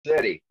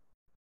City.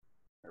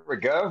 There we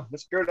go.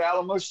 Let's go to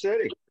Alamo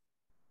City.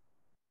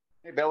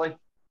 Hey, Billy.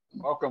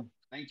 Welcome.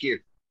 Thank you,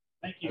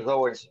 Thank as you.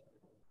 always.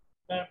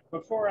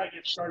 Before I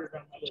get started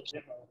on my little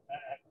demo, I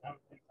thought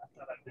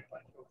I'd do my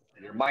show.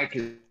 Your mic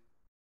is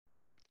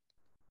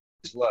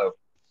low.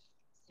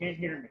 Can't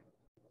hear me.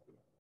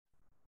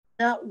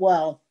 Not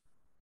well.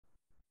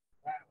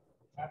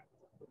 I,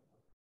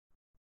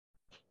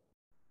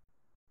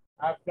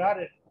 I've got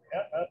it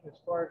up as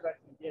far as I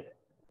can get it.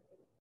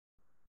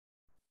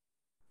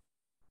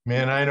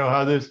 Man, I know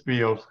how this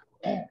feels.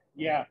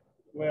 Yeah,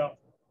 well,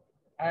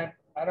 I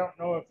don't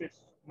know if it's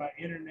my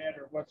internet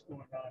or what's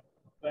going on,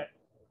 but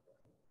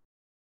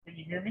can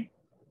you hear me?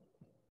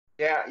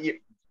 Yeah, You're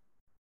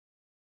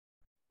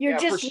yeah.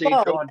 just Proceed.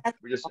 low. Go on.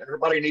 We just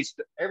everybody needs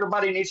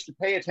to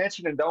pay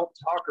attention and don't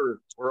talk or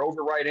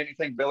override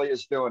anything Billy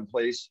is doing,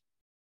 please.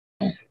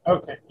 Okay,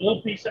 a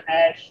little piece of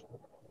ash,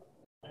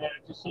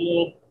 just a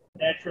little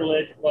natural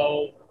edge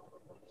bowl.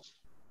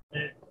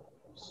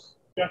 It's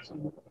got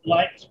some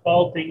light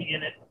spalting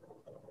in it.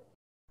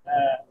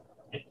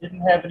 It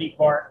didn't have any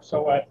bark,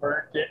 so I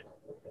burnt it.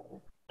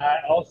 I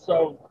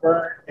also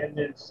burnt and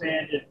then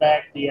sanded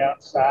back the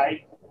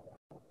outside.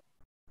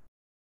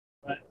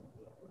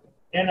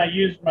 And I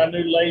used my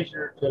new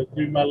laser to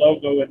do my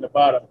logo in the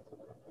bottom.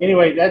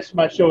 Anyway, that's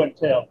my show and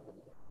tell.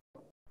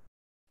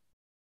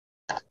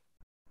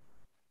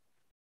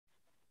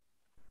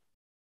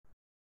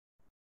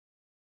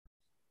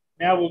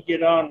 Now we'll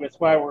get on with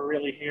why we're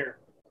really here.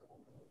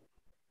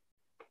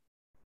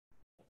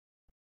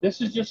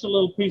 This is just a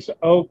little piece of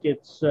oak.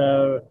 It's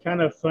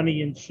kind of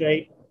funny in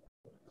shape,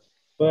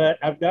 but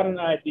I've got an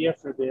idea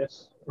for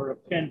this, for a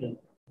pendant.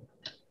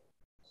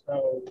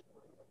 So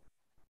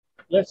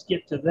let's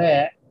get to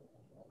that.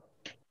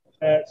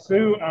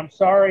 Sue, I'm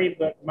sorry,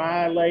 but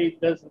my lathe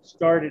doesn't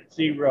start at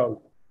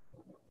 0.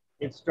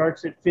 It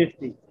starts at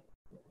 50.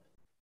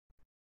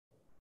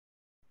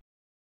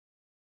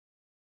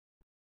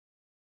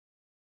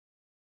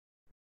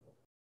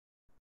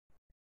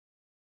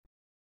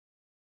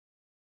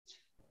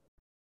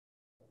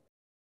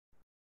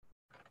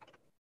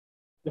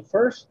 The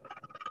first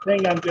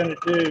thing I'm going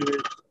to do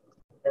is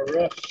a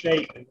rough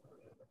shaping.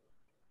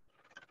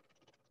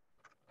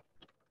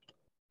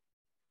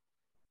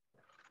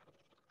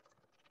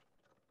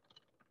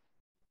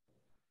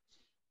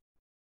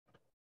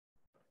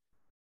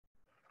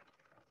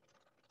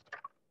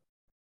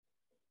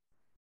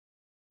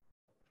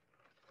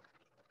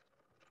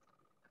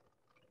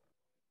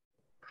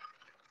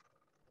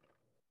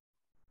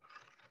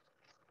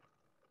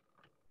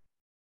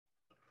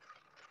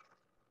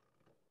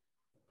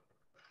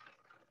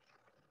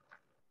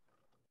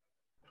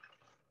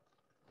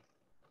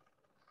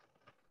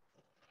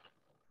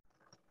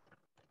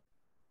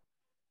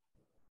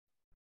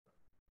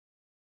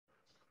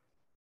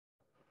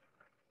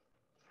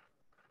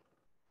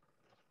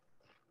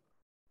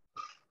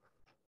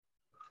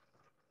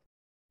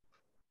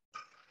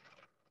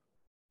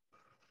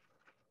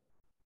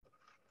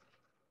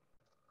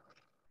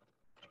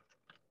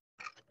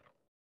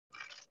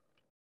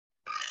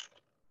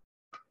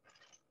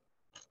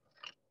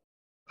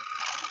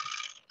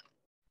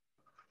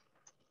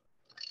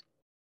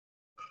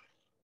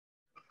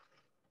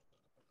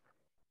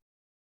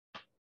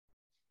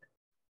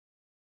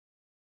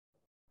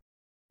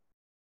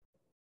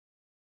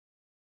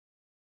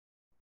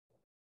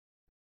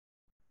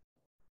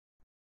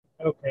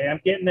 Okay, I'm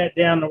getting that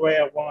down the way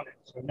I want it.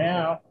 So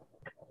now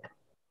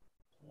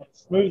I'm going to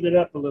smooth it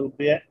up a little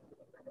bit.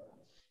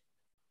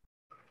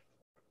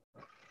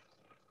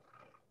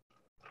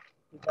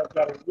 I've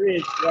got a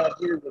ridge right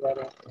here that I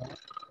don't want.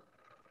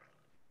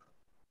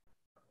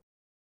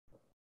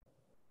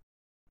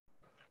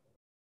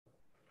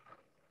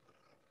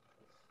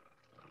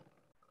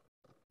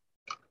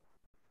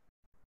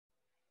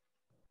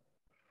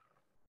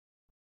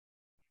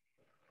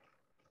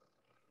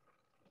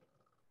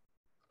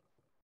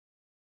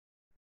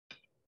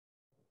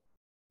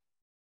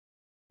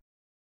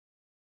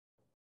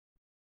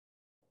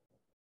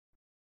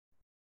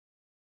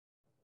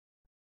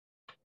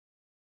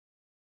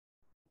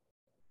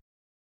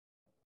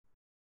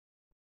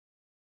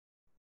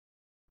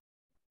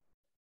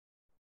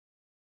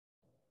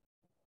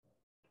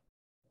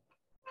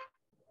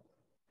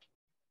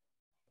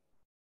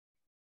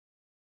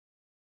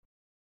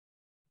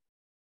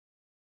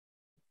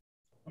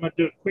 I'm going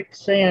to do a quick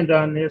sand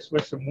on this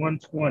with some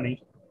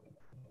 120.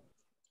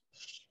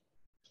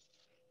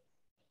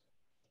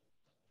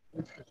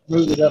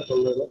 Smooth it up a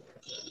little.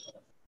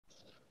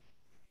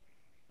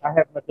 I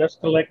have my dust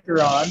collector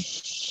on.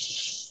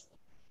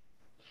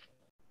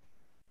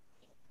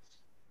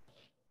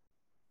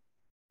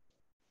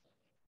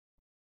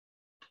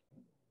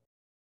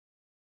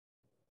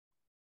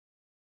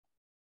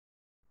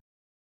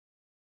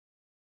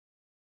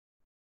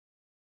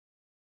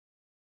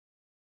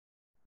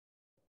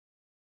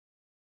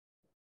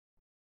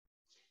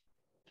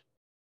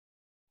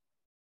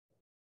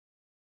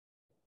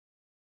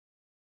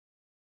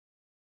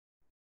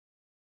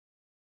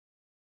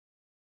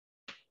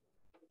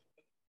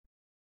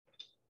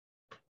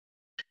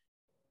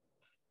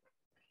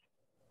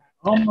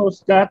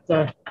 Almost got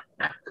the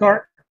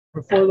cart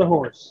before the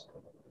horse.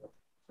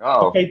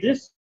 Oh, Okay,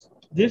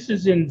 this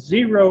is in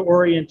zero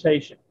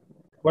orientation,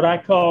 what I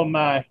call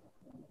my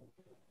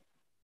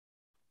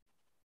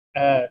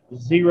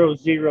 0,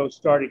 0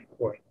 starting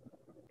point.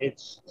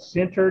 It's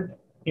centered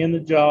in the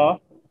jaw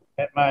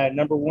at my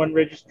number 1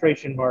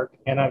 registration mark,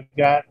 and I've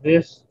got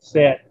this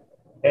set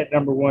at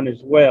number 1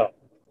 as well.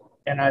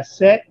 And I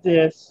set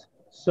this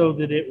so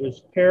that it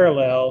was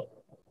parallel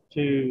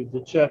to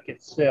the chuck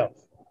itself.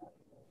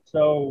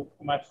 So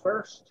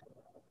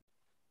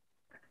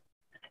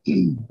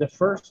the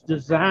first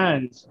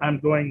designs I'm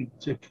going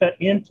to cut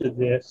into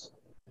this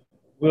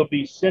will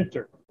be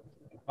centered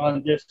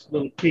on this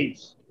little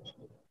piece.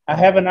 I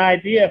have an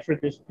idea for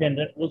this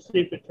pendant. We'll see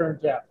if it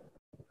turns out.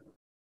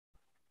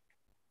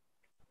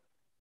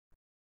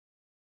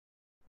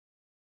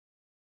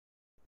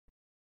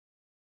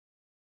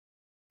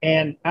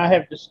 And I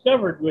have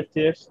discovered with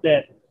this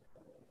that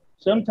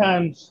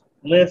sometimes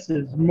less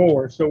is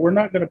more. So we're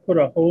not going to put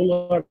a whole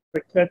lot of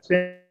cuts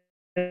in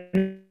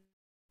it.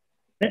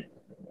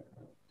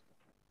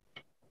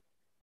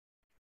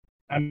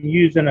 I'm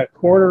using a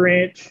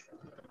 1/4 inch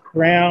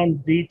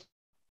round detail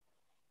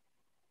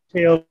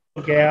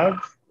gouge.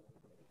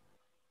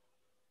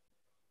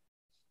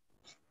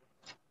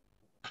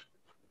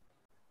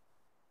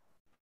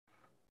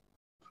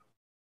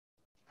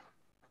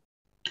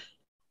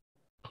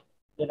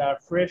 That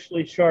I've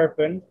freshly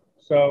sharpened,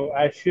 so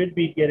I should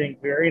be getting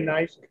very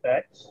nice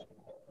cuts.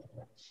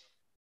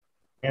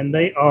 And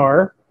they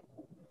are.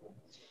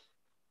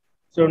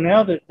 So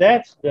now that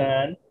that's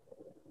done,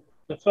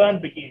 the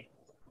fun begins.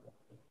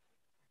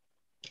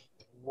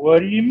 What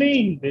do you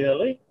mean,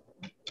 Billy?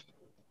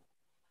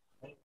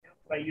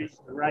 If I use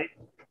the right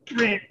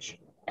wrench.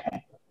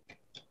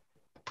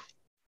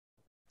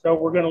 So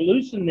we're going to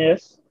loosen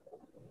this.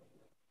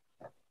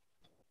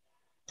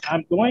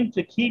 I'm going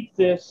to keep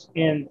this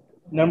in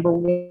number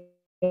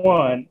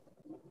 1.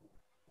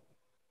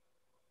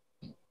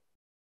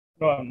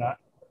 No, I'm not.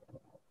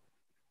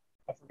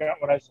 I forgot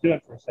what I was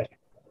doing for a second.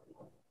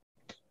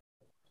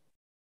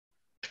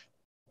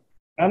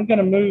 I'm going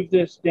to move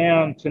this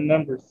down to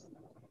number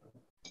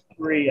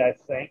 3, I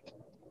think.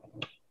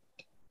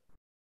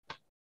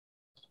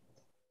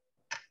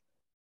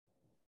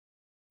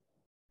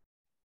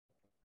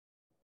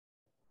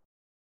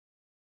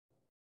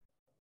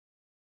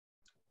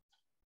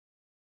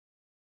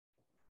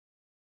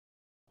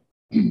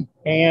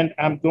 And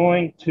I'm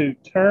going to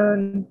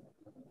turn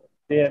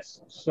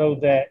this so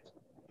that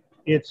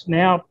it's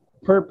now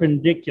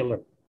perpendicular.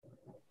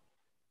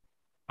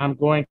 I'm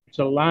going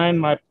to line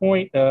my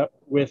point up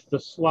with the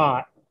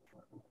slot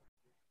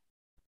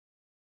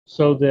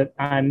so that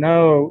I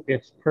know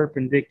it's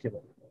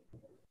perpendicular.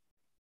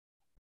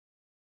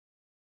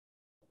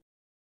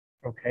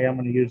 Okay, I'm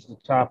going to use the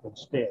top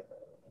instead.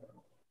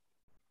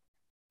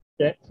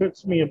 That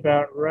puts me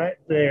about right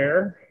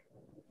there.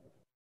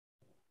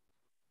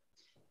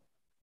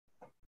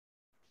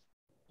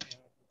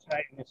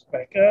 Tighten this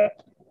back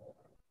up.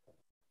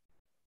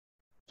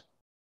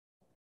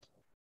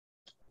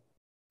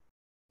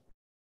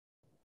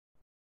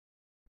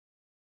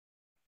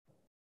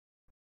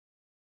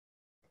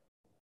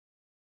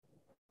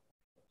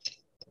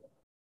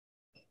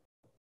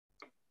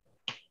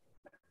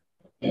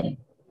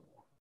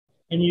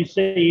 And you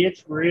see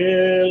it's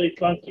really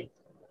funky.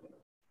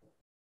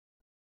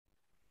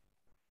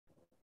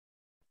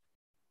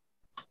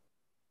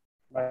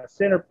 My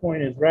center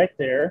point is right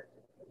there,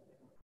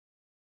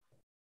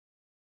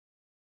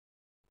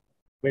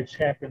 which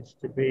happens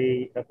to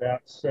be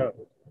about so.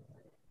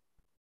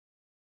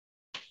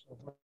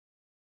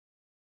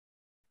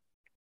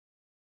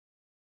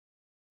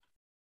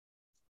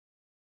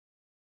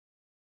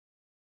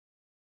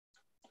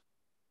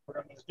 What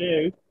I'm going to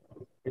do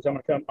is I'm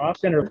going to come off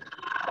center, and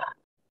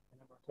I'm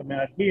going to come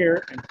out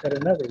here and cut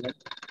another one.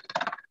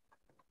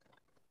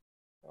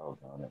 Oh,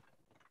 darn it.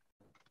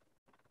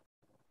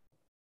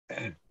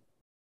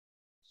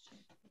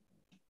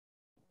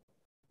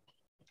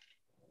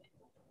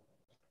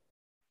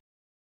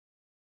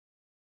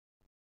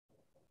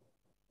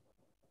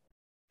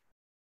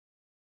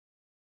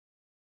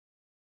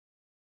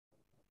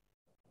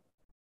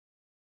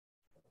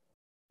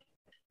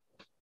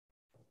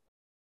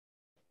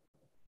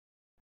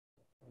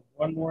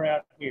 One more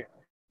out here.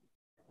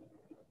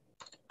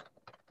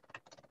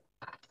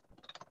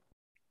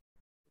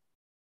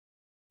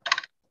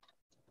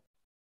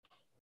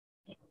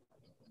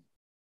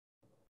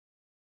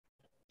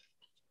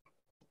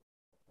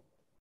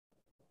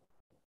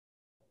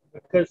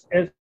 Because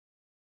as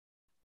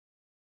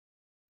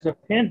a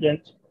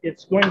pendant,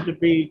 it's going to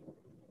be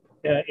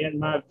in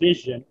my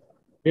vision.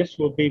 This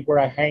will be where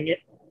I hang it,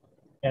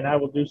 and I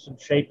will do some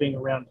shaping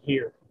around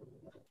here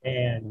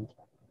and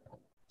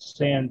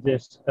sand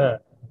this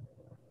up.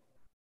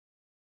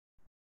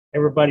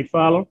 Everybody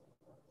follow?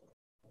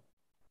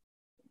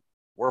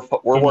 we're Can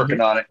you working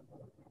hear? on it.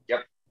 Yep.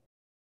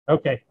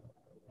 Okay.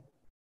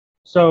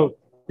 So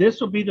this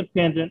will be the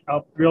pendant.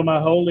 I'll drill my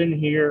hole in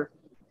here.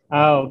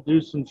 I'll do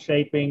some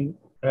shaping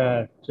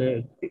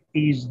to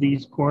ease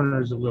these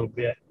corners a little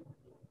bit.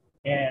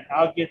 And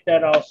I'll get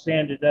that all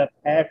sanded up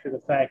after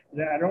the fact.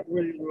 I don't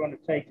really want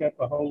to take up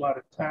a whole lot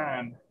of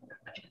time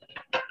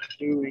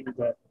doing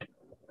the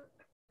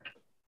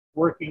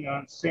working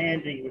on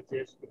sanding with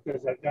this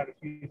because I've got a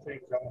few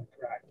things I want to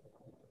try.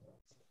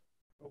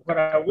 But what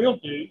I will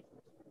do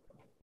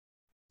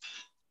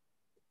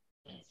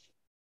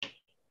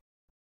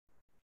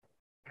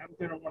I'm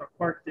going to want to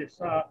park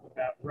this off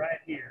about right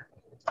here.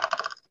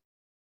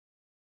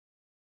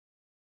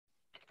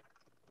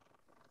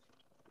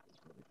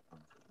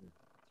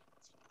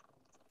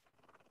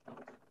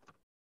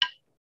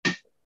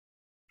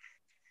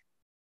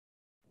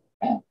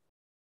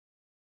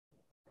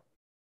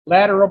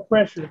 Lateral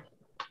pressure.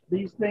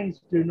 These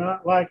things do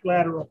not like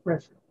lateral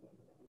pressure.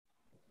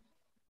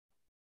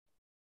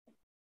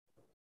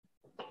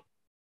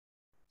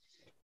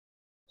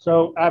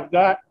 So I've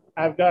got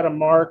a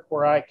mark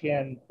where I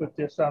can put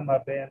this on my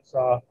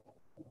bandsaw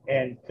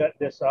and cut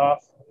this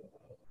off.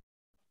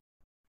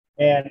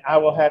 And I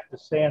will have to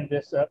sand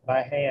this up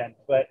by hand,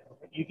 but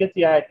you get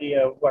the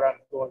idea of what I'm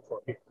going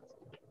for here.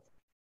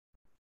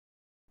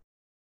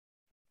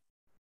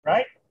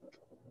 Right?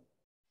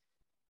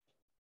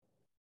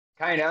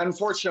 Kind of.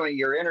 Unfortunately,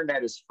 your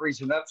internet is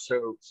freezing up,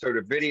 so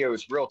the video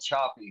is real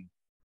choppy,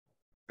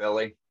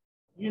 Billy.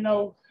 You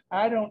know,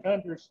 I don't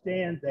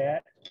understand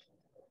that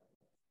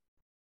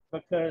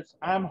because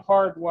I'm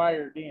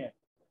hardwired in.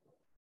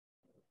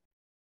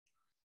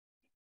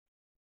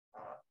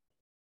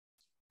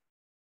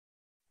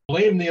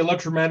 Blame the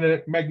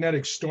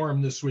electromagnetic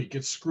storm this week.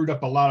 It screwed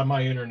up a lot of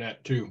my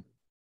internet too.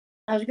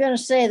 I was going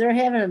to say they're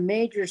having a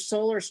major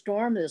solar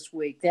storm this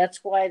week.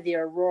 That's why the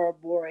Aurora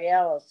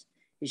Borealis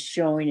is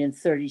showing in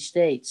 30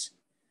 states,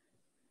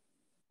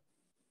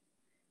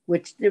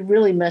 which it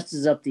really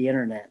messes up the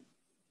internet.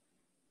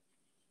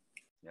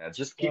 Yeah,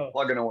 just keep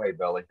plugging away,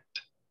 Billy.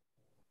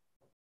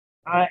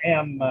 I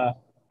am,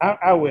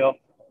 I will.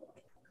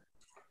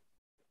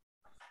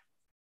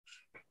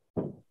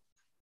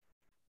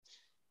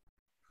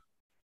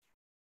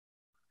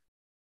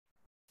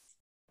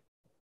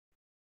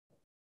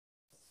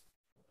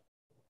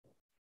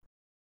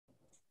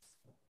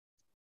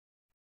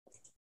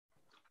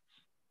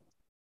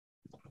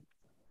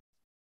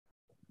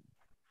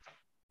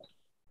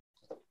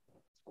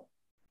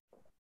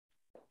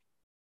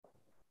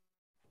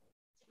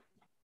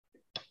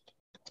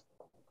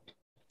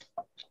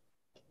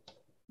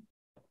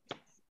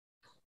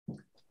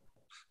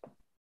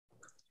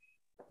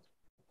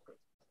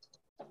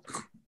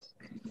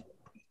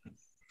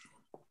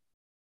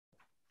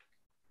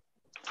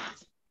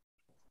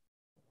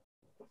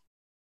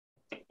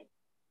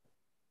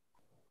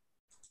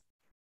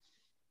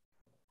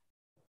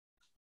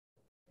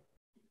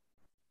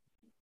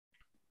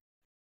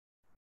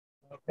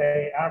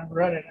 Okay,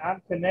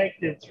 I'm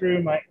connected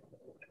through my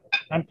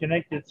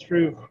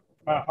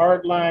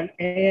hard line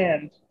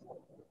and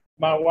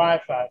my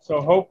Wi-Fi.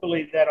 So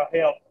hopefully that'll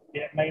help.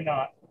 It may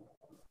not.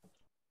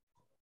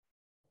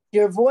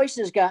 Your voice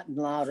has gotten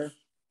louder.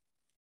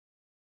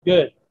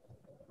 Good.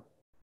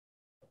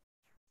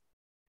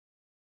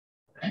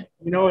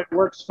 You know, it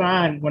works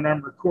fine when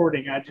I'm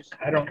recording. I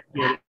don't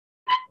get it.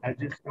 I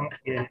just don't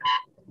get it.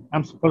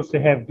 I'm supposed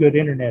to have good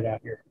internet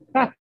out here.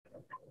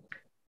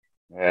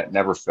 Yeah, it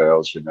never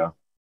fails, you know.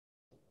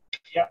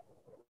 Yep.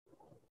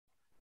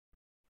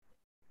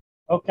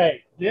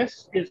 Okay,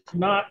 this is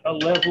not a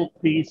level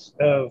piece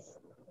of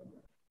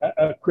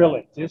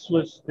acrylic. This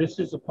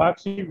is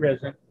epoxy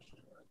resin.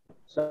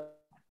 So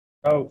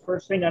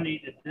first thing I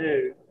need to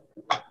do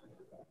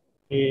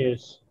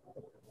is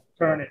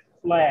turn it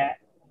flat.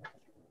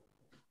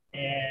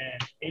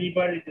 And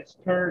anybody that's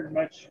turned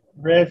much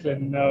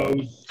resin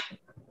knows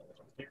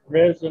that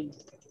resin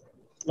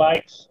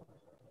likes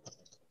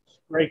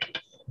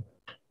scrapers.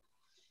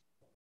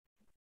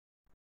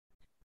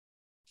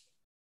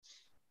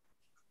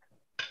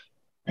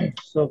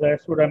 So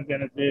that's what I'm going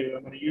to do.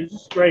 I'm going to use a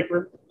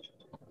scraper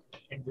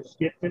and just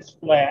get this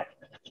flat.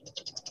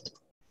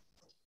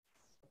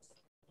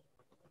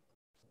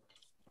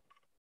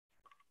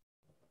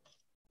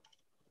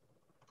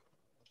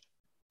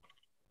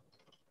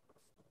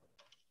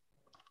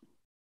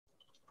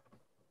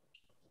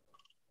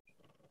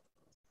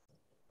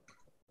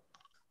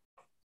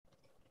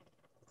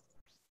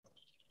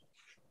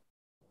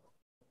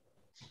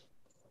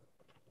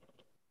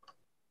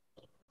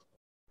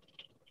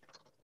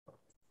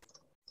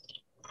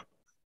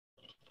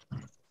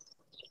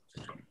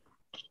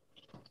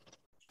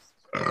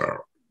 I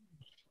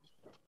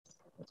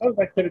suppose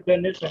I could have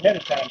done this ahead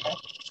of time, huh?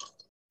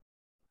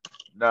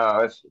 No,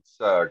 it's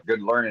a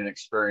good learning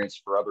experience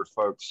for other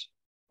folks.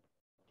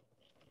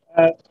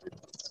 For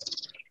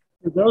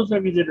those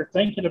of you that are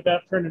thinking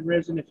about turning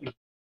resin, if you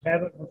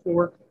haven't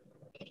before,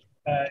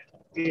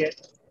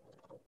 based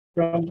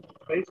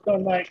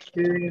on my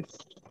experience,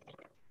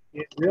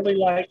 it really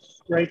likes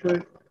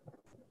scraper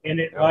and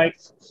it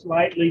likes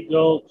slightly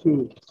dull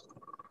tools.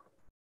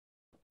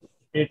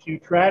 If you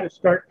try to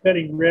start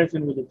cutting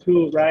resin with a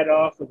tool right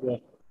off of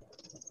the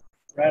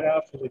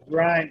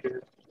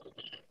grinder,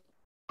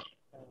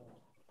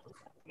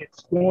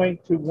 it's going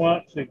to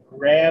want to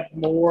grab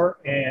more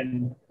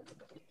and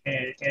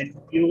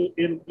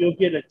you'll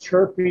get a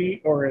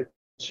chirpy or a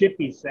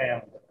chippy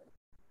sound.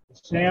 The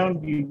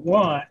sound you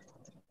want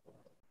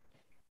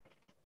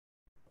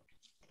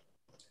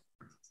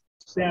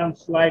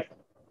sounds like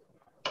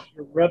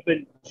you're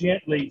rubbing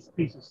gently a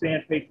piece of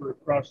sandpaper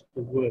across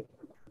the wood.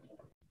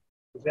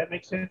 Does that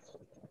make sense?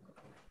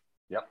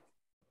 Yep.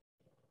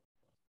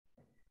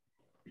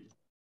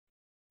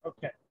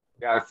 Okay.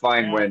 Yeah, I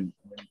find Now,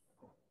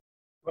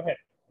 go ahead.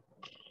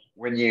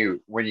 when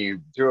you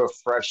do a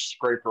fresh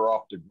scraper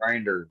off the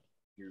grinder,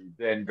 you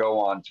then go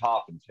on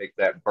top and take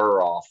that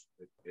burr off.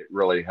 It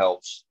really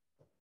helps.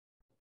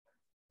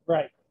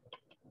 Right.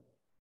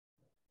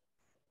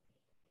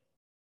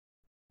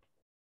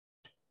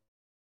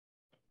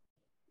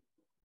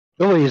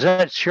 Billy, is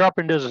that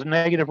sharpened as a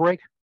negative rake?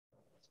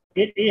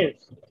 It is.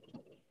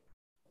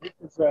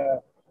 It's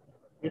a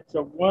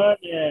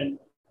 1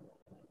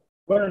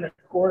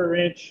 1/4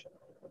 inch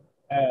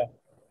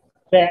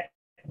fat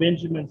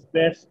Benjamin's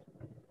Best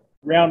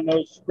round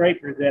nose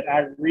scraper that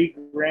I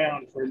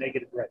reground for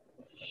negative rake.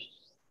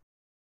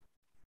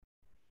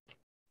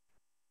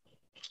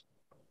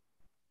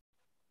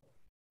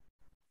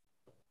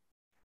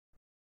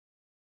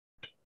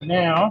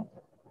 Now,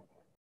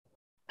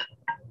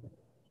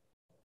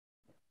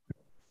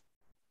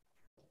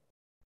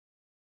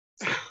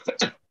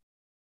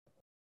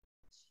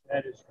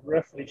 that is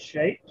roughly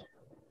shaped.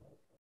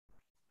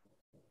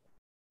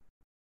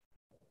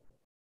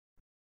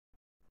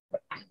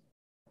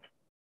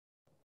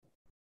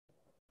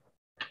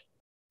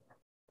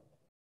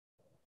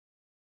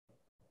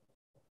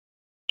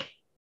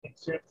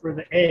 Except for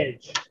the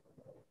edge.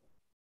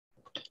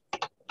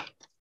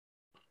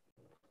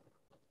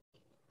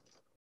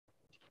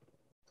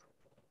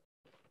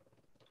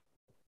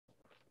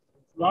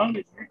 As long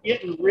as you're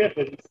getting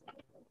ribbons,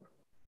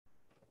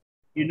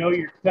 you know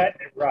you're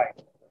cutting it right.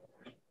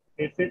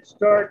 If it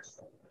starts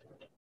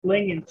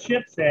flinging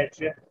chips at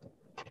you,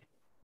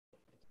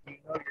 you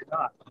know you're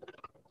not.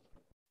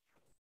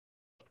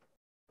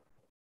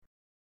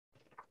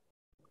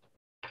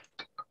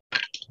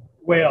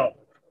 Well,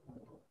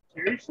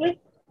 seriously?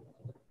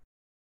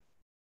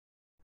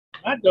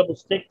 My double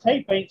stick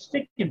tape ain't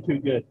sticking too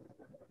good.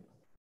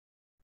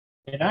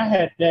 And I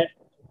had that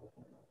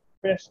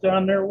pressed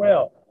on there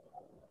well.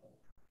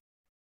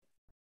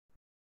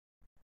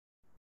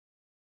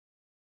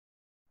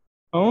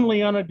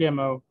 Only on a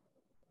demo.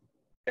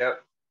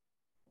 Yep.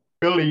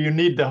 Billy, you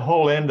need the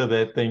whole end of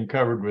that thing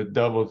covered with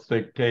double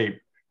thick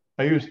tape.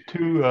 I used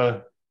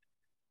two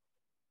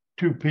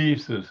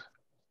pieces.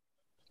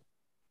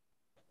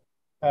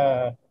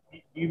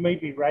 You may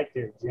be right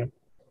there, Jim.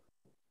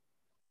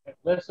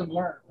 Lesson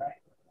learned, right?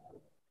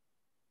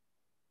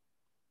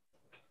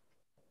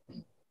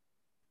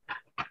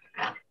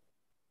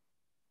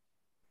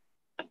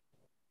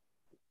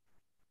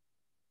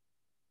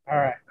 All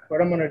right,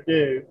 what I'm going to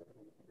do,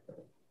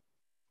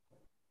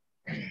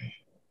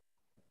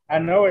 I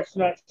know it's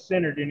not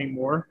centered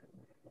anymore.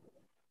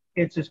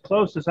 It's as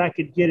close as I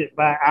could get it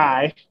by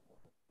eye,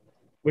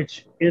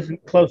 which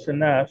isn't close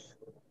enough.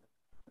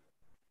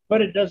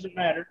 But it doesn't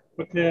matter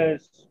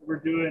because we're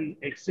doing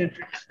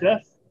eccentric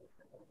stuff.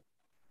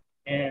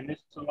 And this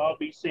will all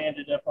be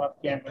sanded up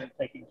off camera and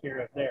taken care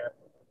of there.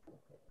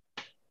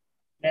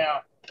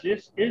 Now,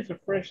 this is a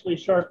freshly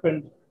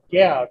sharpened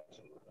gouge.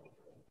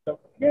 So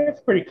yeah,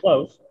 it's pretty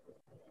close.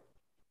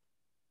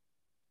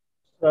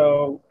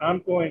 So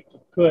I'm going to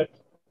put,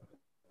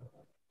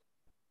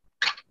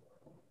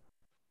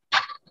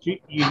 you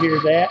hear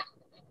that?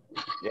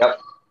 Yep.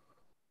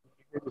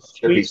 You hear the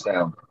Chippy squeak?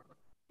 sound.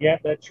 Yeah,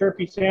 that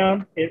chirpy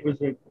sound. It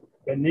was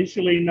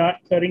initially not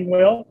cutting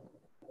well,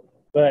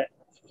 but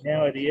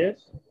now it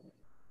is.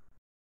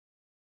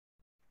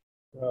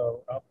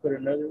 So I'll put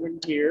another one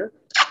here.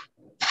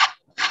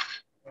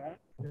 Right.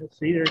 Let's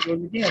see, there it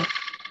goes again.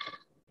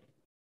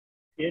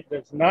 It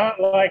does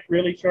not like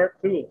really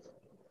sharp tools.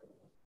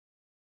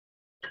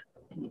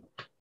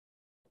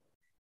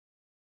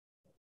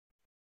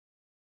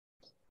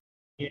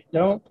 It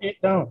don't.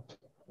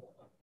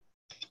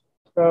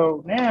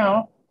 So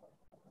now,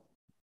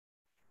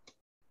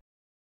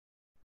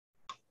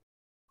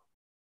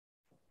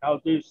 I'll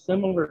do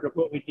similar to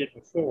what we did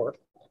before,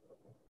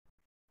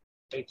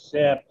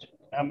 except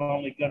I'm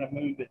only going to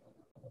move it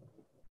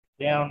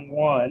down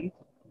 1,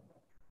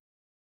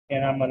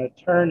 and I'm going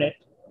to turn it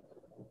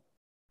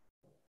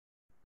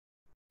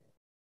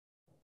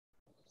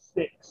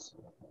 6.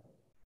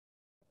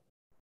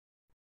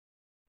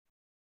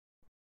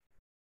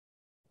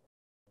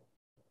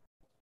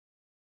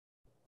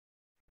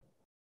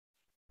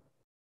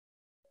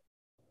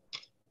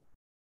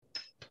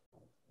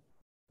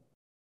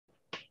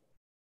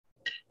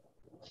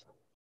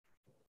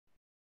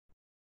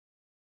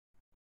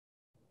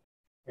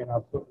 And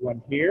I'll put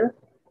one here.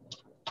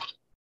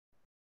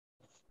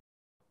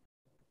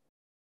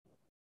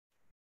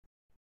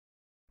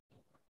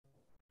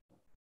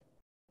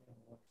 And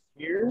one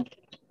here.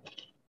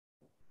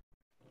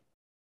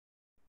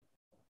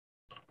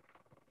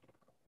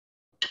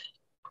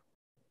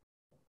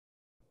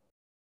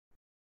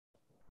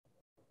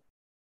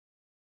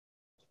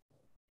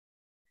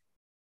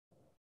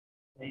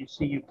 And you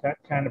see you got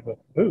kind of a,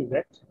 ooh,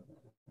 that's,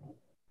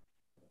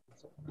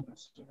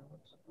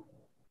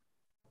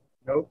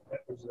 nope, that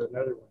was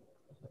another one.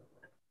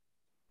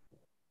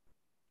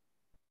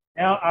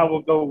 Now I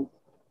will go,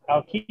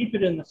 I'll keep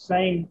it in the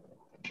same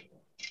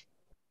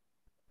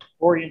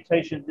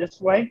orientation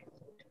this way,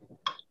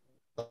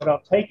 but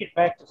I'll take it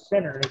back to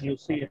center and you'll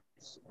see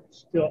it's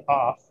still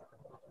off.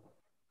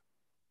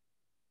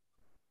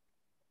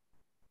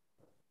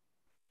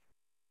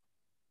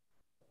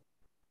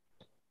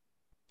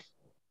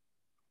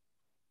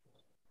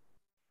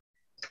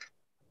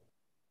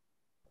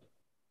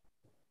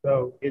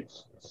 So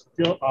it's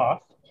still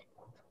off.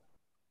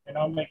 And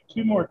I'll make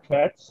 2 more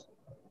cuts.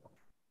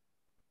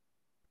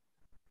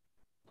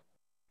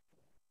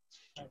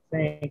 I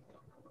think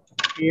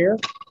here.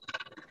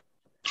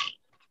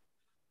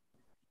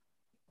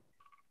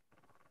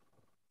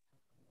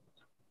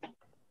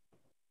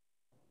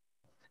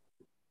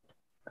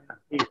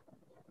 Here.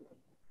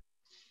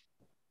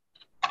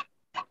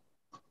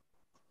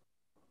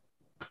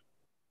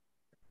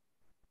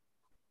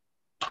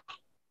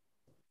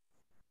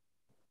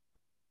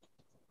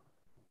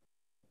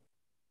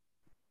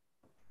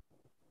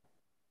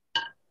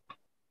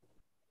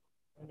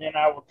 And then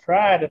I will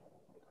try to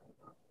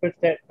put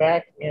that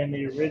back in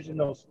the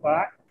original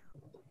spot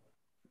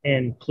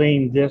and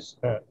clean this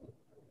up.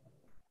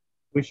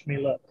 Wish me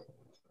luck.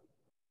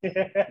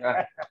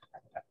 Yeah,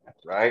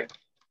 right.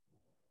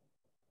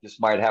 Just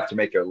might have to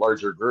make a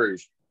larger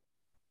groove.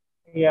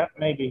 Yeah,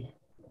 maybe.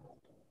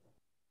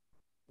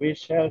 We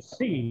shall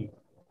see.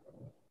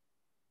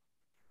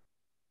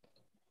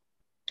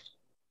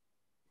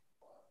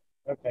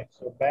 Okay,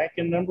 so back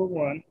in number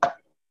 1.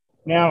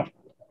 Now,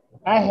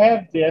 I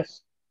have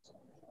this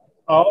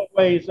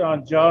always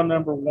on jaw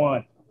number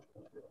 1,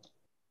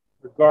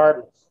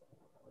 regardless.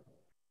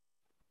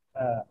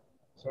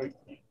 So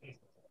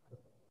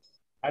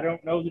I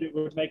don't know that it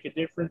would make a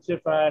difference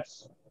if I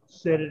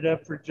set it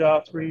up for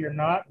jaw 3 or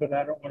not, but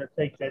I don't want to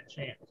take that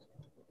chance.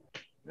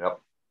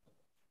 Yep.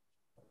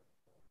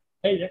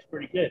 Hey, that's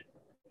pretty good.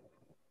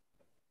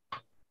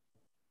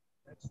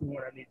 That's the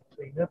one I need to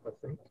clean up, I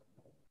think.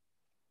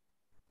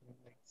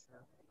 Make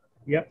sure.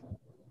 Yep.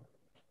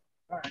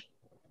 All right.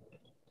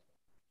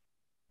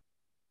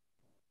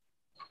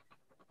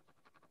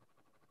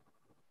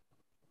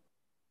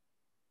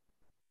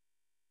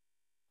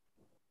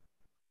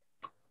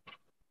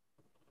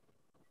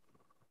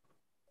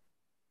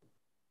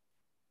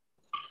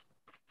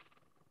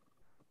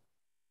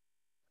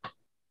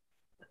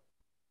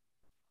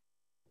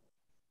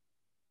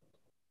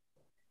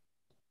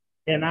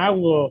 And I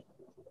will,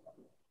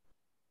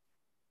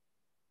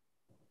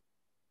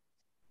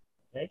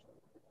 okay,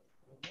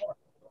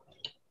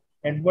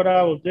 and what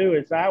I will do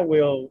is I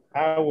will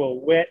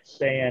wet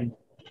sand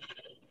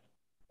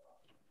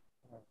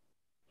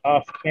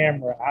off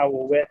camera. I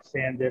will wet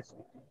sand this.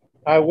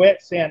 I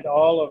wet sand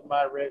all of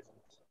my resins.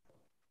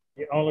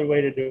 The only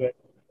way to do it.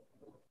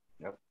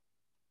 Yep.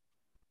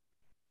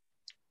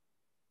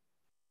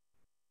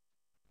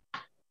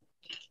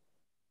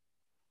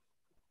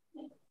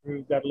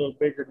 Groove got a little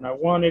bigger than I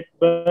wanted,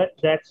 but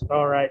that's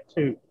all right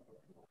too.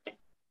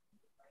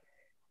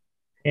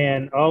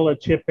 And all the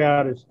chip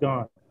out is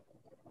gone.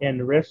 And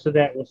the rest of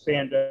that will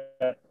sand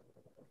up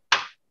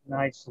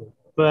nicely.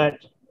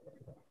 But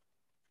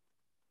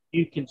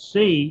you can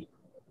see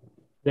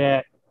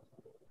that,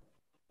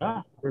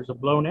 there's a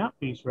blown out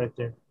piece right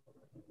there.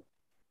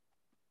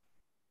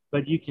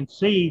 But you can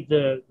see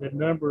the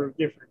number of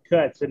different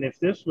cuts. And if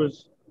this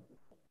was,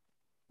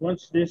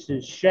 once this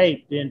is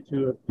shaped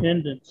into a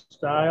pendant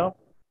style,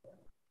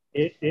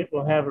 it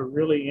will have a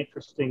really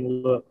interesting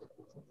look.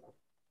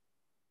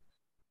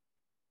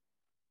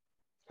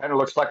 Kind of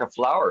looks like a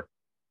flower.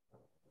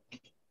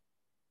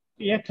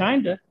 Yeah,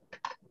 kind of.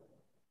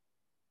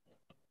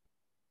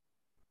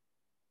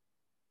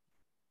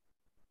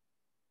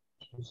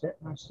 Is that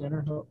my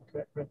center hook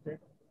cut right there?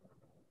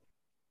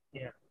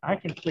 Yeah, I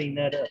can clean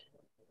that up.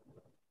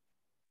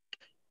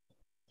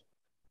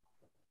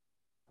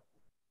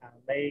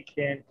 They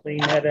can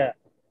clean that up.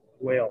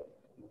 Well,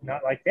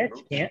 not like that,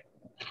 you can't.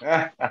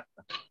 Not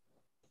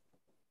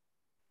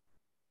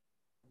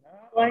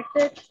like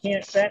that, you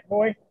can't, fat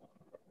boy.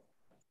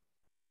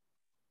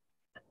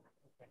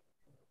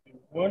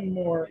 One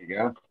more. There you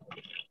go.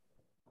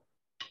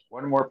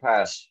 One more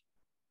pass.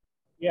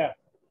 Yeah,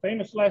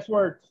 famous last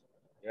words.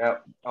 Yeah.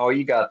 Oh,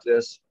 you got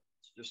this.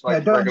 It's just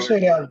like don't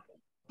say that.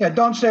 Yeah,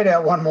 don't say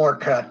that one more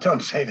cut.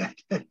 Don't say that.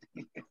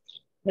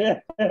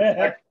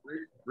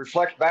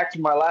 Reflect back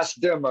to my last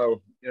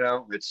demo. You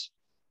know, it's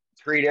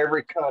treat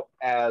every cut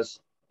as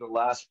the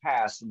last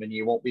pass, and then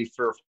you won't be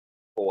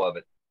fearful of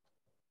it.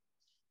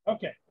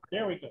 Okay,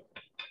 there we go.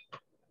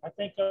 I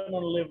think I'm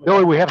going to live with Billy,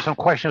 that. we have some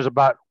questions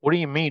about what do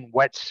you mean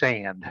wet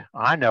sand?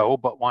 I know,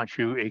 but why don't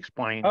you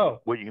explain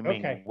what you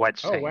mean wet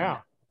sand? Oh,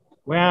 wow.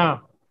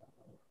 Wow.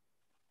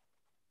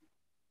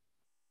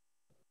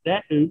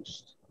 That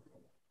oozed.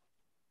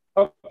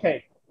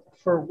 Okay,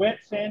 for wet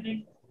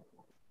sanding,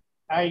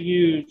 I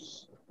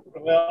use,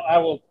 well, I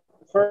will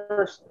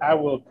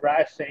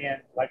dry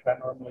sand like I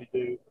normally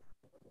do.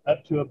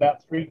 up to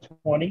about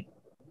 320.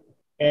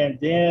 And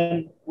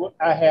then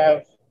I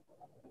have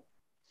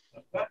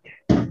a bucket.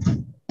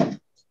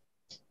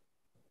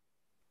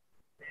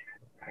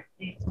 I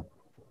keep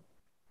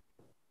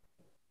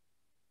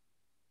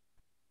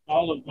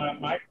all of my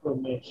micro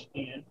mesh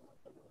in.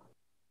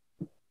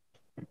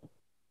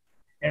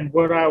 And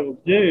what I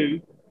will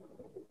do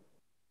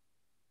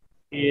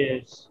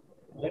is,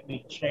 let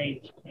me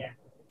change camera.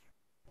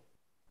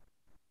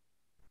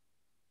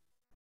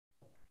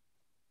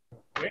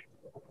 Okay.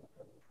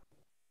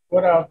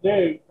 What I'll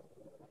do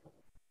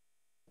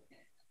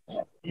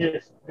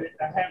is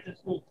I have this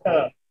little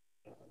tub,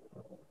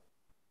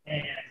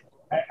 and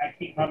I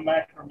keep my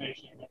macro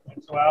mesh in it.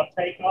 And so I'll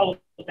take all of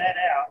that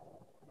out,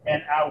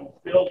 and I will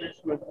fill this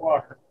with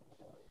water.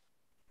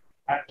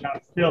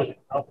 Not fill it.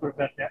 I'll put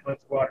about that much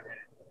water in it.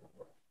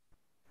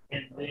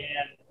 And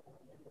then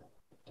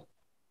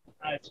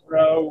I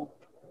throw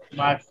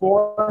my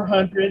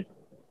 400,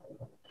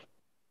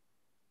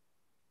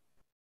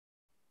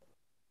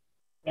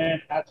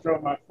 and I throw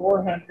my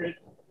 400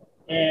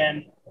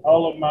 and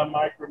all of my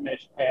micro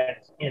mesh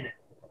pads in it.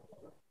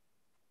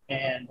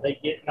 And they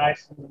get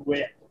nice and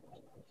wet.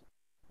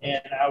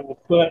 And I will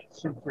put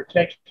some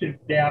protection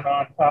down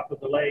on top of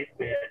the lathe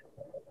bed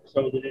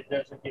so that it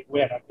doesn't get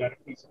wet. I've got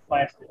a piece of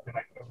plastic that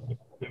I cover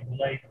the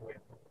lathe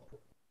with.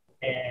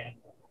 And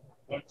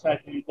once I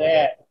do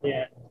that,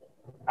 then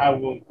I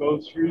will go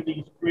through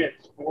these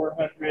grits,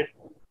 400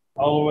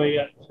 all the way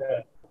up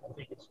to, I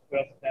think it's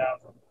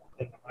 12,000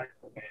 in the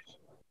micro mesh.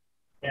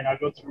 And I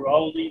go through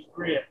all of these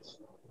grits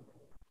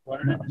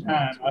one at a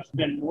time. I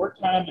spend more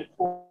time at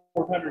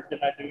 400 than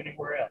I do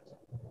anywhere else.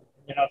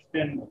 And I'll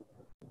spend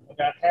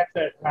about half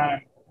that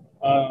time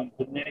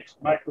the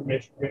next micro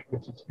mesh grit,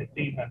 which is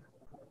 1,500.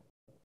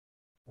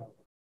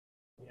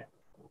 Yeah.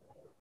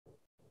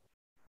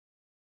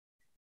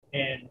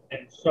 And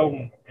so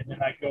on. And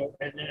then I go,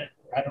 and then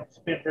I don't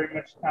spend very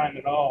much time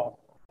at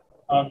all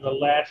on the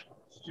last,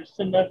 just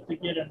enough to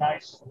get a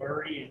nice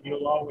slurry, and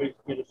you'll always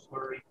get a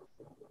slurry.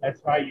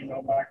 That's how you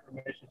know micro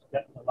mesh is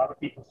done. A lot of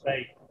people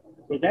say,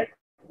 with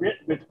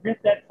grit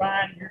that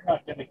fine, you're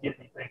not going to get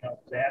anything off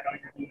that. All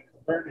you're doing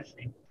is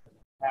burnishing.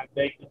 I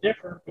beg to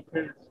differ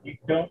because you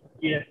don't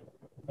get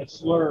a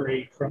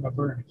slurry from a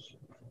burnish.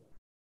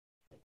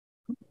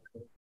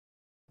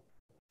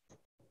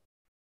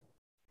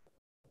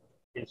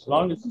 As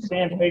long as the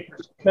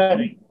sandpaper's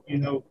cutting, you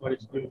know what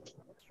it's doing.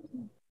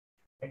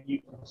 And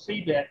you can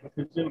see that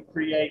because it'll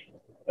create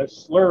a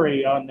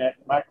slurry on that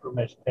micro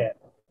mesh pad.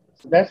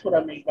 So that's what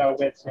I mean by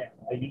wet sand.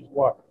 I use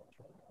water.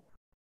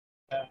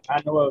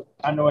 I know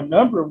a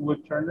number of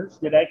wood turners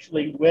that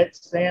actually wet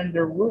sand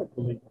their wood,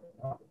 believe it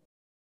or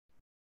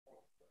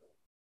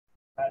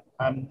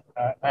not.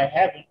 I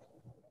haven't.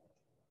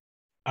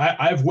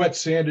 I've wet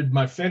sanded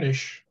my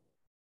finish,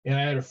 and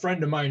I had a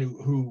friend of mine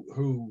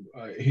who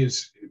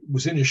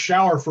was in his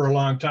shower for a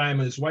long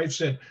time, and his wife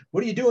said,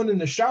 "What are you doing in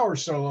the shower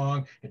so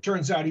long?" It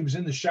turns out he was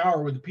in the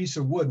shower with a piece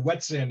of wood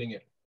wet sanding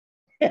it.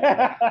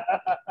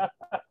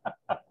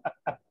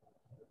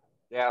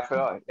 Yeah, if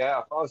I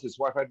was his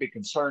wife, I'd be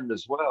concerned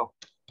as well.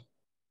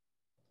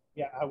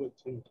 Yeah, I would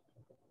too.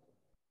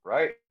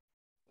 Right?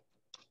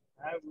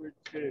 I would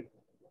too.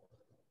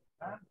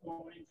 I'm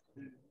going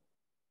to.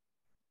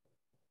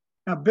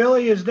 Now,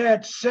 Billy, is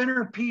that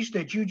centerpiece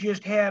that you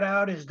just had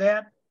out, is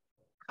that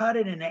cut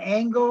at an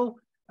angle?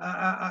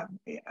 I'm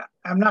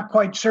not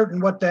quite certain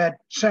what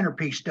that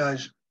centerpiece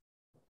does.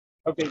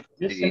 Okay,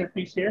 this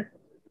centerpiece here.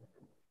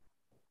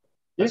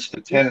 This is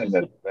the tenon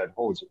that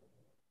holds it.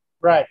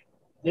 Right.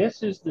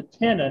 This is the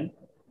tenon.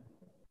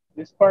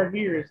 This part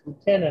here is the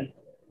tenon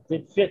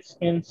that fits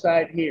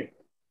inside here.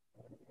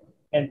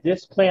 And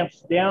this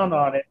clamps down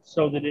on it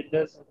so that it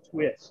doesn't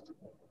twist.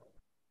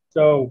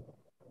 So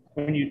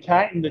when you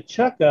tighten the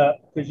chuck up,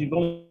 because you've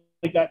only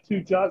got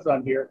two jaws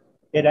on here,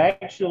 it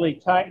actually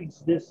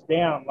tightens this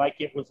down like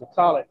it was a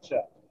collet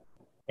chuck.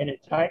 And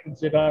it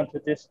tightens it onto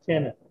this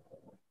tenon.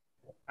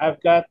 I've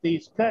got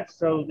these cut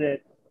so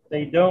that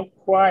they don't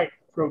quite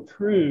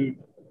protrude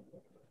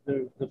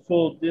the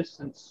full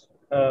distance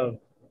of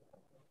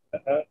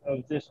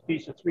this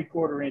piece of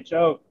 3/4 inch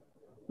oak,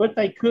 but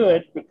they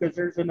could because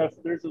there's a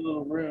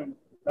little room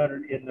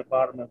under in the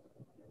bottom of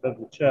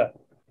the chuck.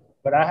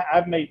 But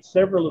I've made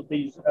several of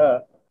these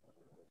up,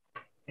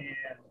 and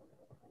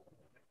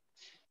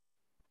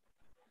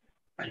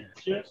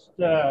just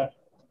I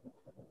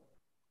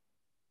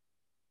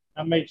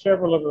made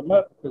several of them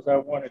up because I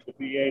wanted to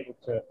be able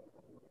to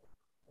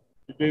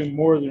do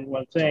more than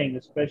one thing,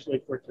 especially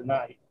for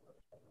tonight.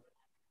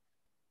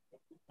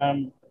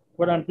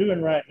 What I'm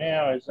doing right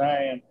now is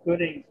I am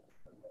putting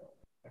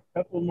a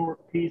couple more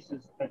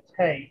pieces of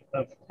tape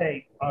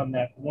on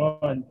that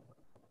one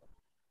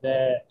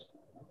that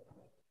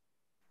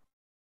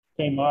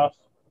came off,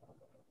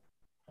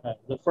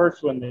 the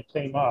first one that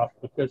came off,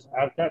 because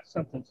I've got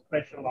something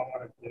special I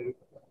want to do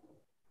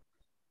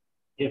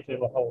if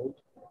it'll hold.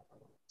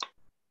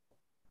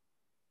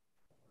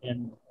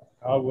 And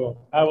I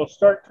will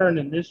start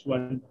turning this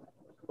one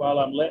while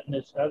I'm letting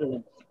this other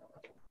one.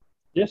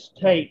 This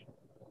tape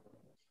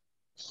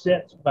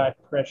sets by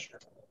pressure.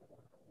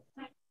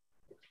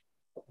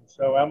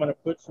 So I'm going to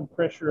put some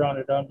pressure on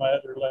it on my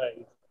other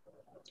lathe.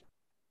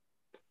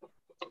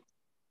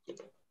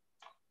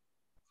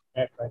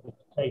 After I get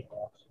the tape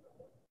off.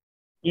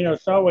 You know,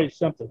 it's always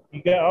something.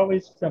 You got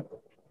always something.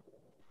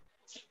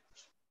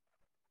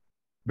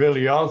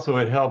 Billy, also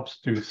it helps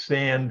to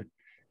sand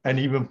and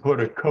even put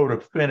a coat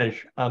of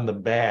finish on the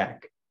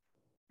back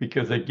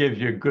because it gives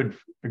you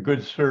a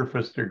good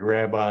surface to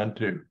grab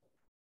onto.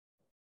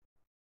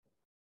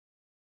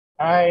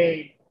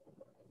 I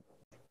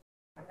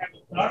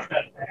haven't thought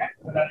about that,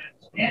 but I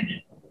understand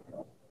it.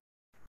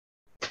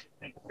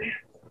 Makes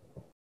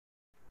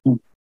sense.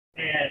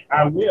 And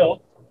I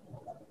will.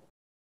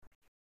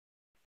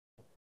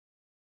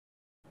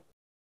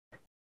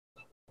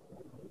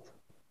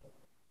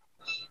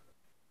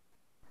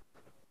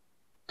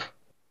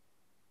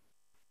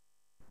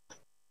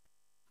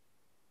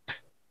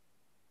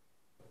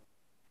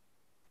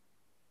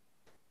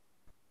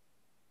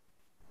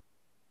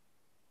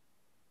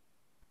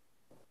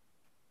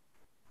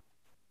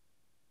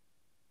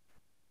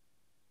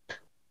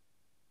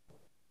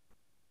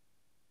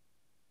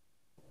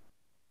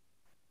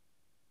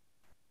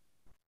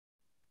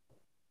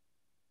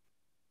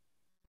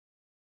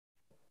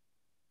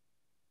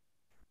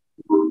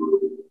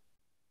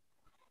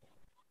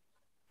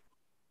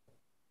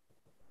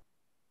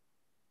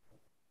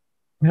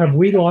 Have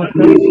we lost?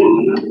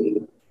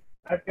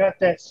 I've got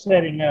that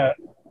setting up.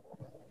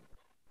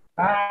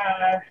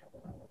 I'm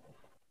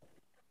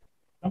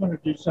going to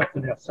do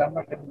something else. I'm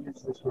not going to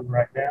use this one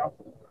right now.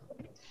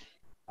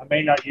 I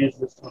may not use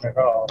this one at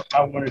all.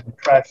 I wanted to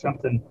try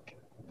something.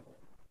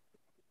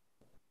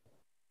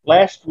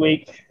 Last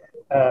week,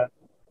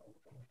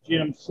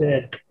 Jim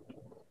said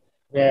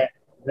that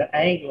the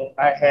angle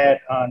I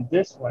had on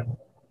this one,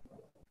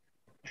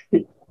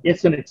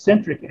 it's an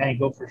eccentric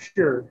angle for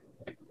sure.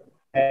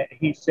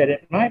 He said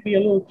it might be a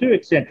little too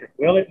eccentric.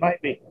 Well, it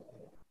might be,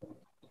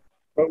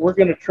 but we're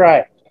going to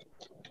try it.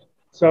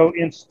 So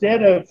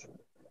instead of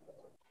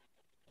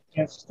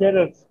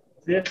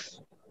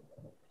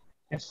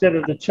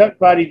the chuck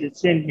body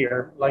that's in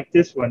here, like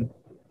this one,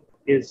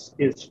 is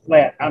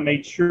flat. I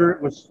made sure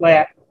it was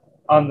flat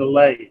on the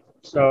lathe.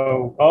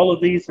 So all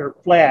of these are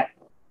flat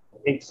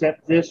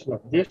except this one.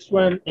 This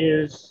one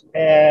is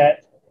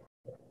at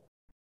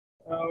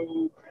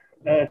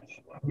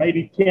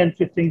maybe 10,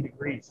 15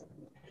 degrees.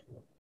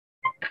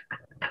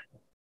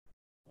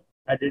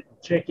 I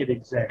didn't check it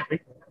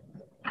exactly.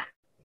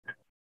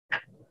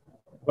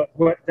 But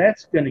what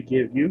that's going to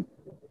give you,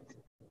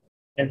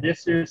 and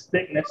this is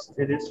thickness,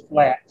 it is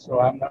flat, so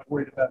I'm not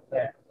worried about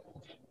that.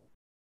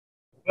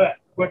 But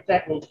what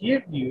that will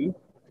give you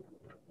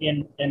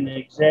in an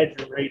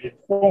exaggerated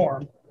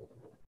form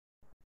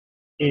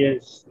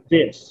is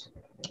this.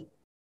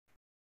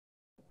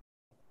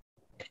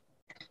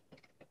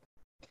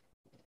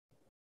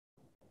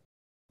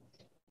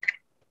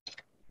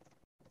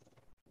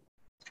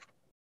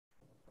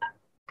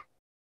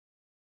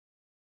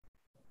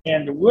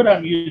 And the wood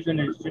I'm using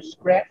is just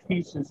scrap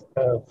pieces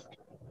of,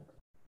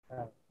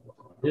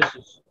 this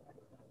is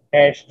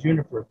ash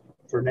juniper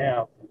for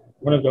now.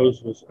 One of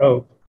those was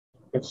oak.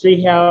 But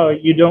see how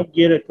you don't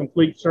get a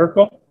complete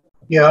circle?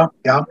 Yeah,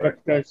 yeah.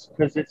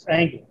 Because it's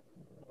angled.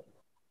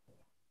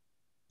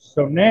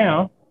 So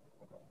now,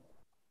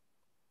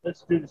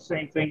 let's do the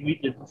same thing we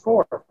did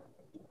before.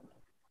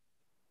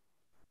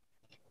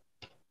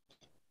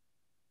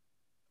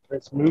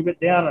 Let's move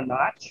it down a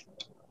notch.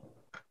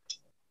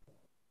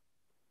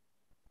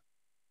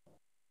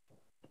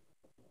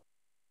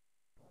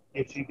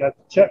 If you got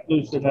the chuck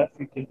loose enough,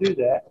 you can do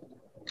that.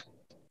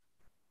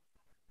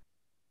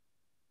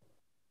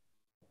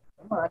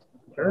 Come on,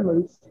 turn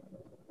loose.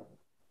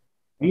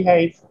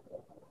 Behave.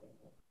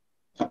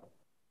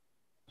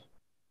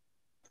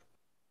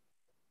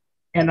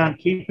 And I'm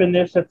keeping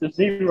this at the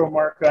 0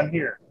 mark on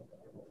here.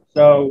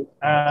 So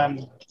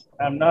I'm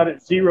not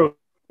at 0,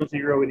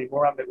 0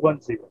 anymore. I'm at 1,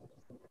 0.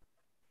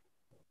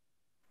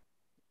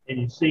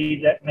 And you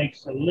see that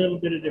makes a little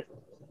bit of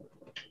difference.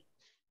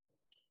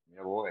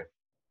 Yeah, boy.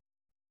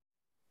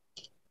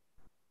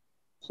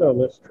 So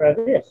let's try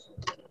this.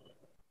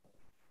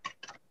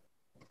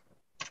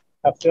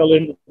 I fell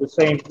into the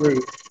same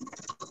groove.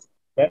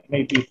 That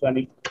may be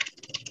funny.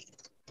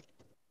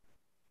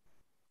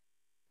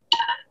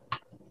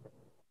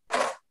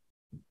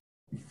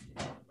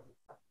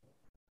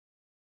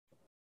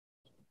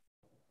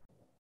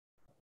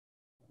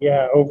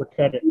 Yeah,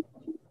 overcut it.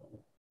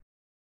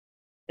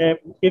 And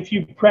if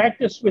you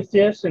practice with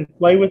this and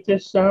play with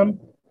this some,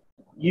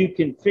 you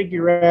can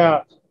figure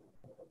out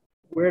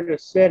where to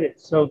set it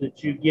so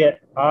that you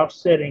get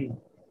offsetting.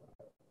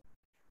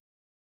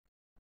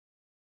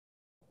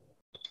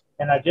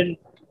 And I didn't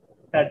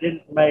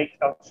make,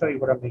 I'll show you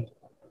what I mean.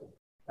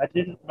 I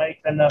didn't make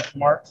enough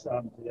marks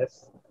on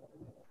this.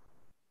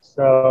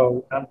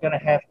 So I'm going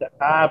to have to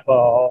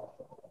eyeball.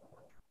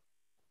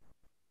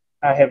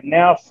 I have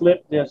now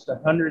flipped this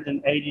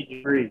 180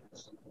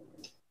 degrees.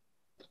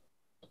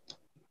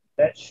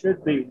 That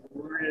should be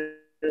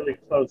really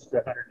close to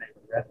 180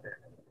 right there.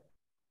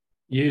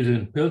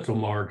 using pencil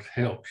marks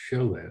helps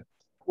show that.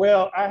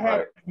 Well, I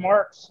have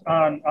marks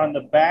on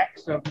the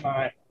backs of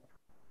my.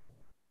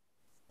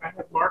 I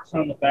have marks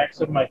on the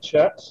backs of my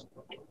chucks,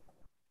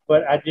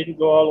 but I didn't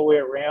go all the way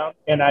around,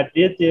 and I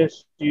did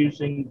this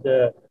using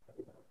the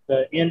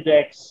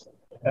indexing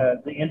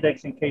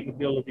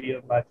capability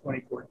of my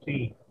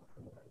 2014.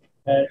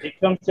 It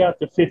comes out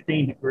to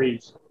 15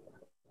 degrees.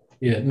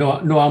 Yeah,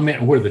 no, I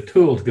meant where the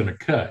tool's going to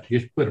cut.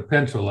 Just put a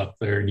pencil up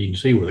there, and you can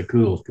see where the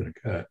tool's going to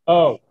cut.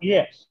 Oh,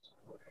 yes.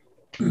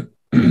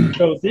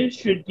 So this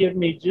should give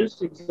me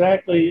just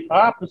exactly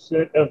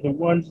opposite of the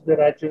ones that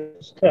I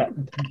just cut.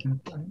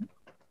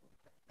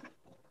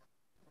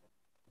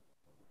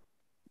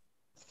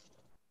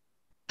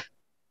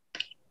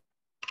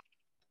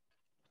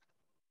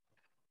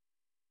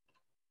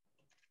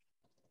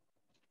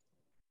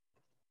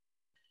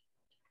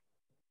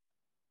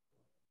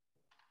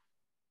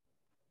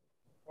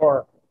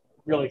 Or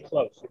really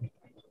close.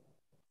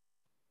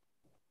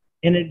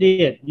 And it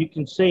did. You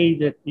can see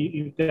that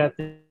you've got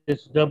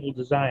this double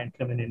design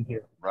coming in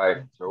here. Right,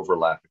 it's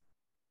overlapping.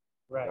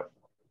 Right. Yep.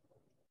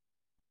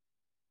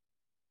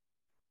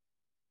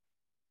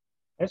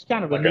 That's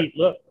kind of a neat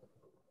look.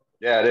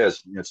 Yeah, it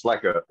is. It's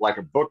like a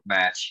book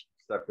match,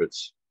 except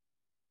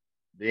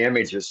the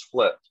image is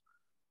flipped.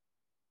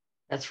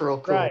 That's real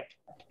cool. Right.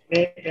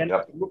 And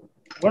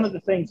one of the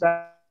things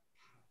I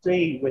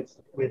see with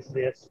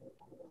this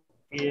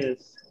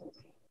is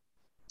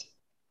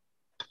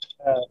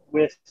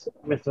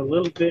with a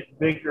little bit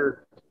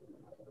bigger,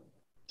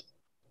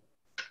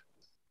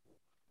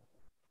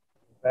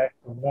 back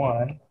to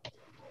one,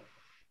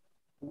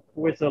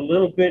 with a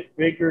little bit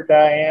bigger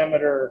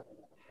diameter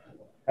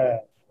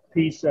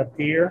piece up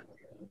here,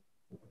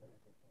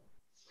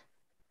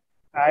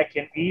 I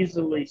can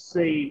easily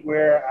see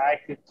where I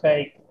could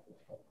take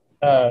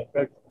a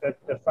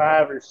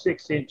 5 or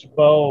 6 inch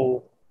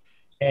bowl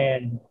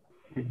and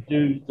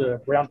do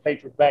the brown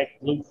paper back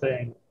glue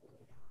thing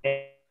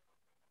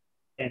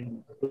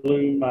and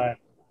glue my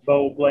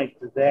bowl blank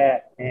to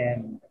that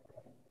and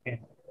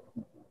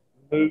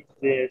move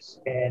this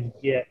and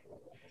get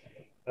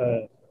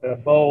a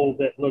bowl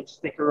that looks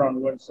thicker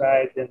on one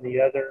side than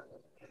the other.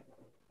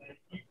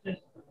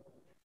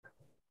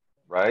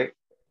 Right.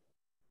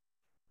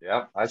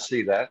 Yeah, I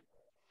see that.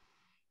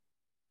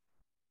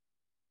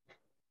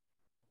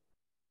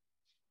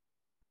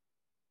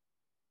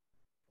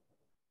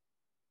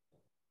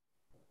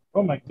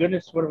 Oh my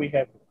goodness, what do we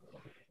have?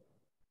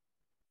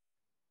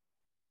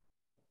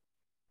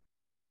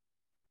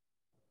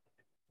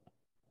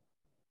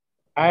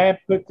 I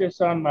put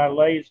this on my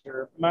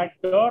laser. My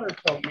daughter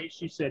told me,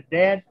 she said,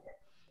 Dad,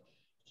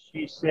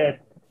 she said,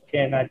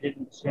 and I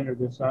didn't center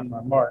this on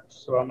my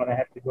marks, so I'm going to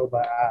have to go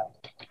by eye.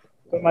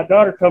 But my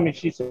daughter told me,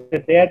 she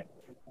said, Dad,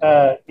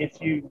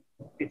 if you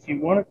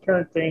want to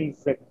turn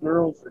things that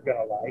girls are going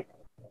to like,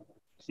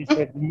 she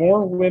said,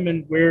 more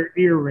women wear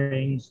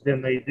earrings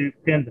than they do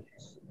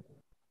pendants.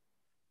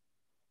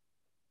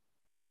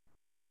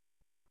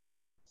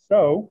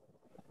 So,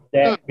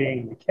 that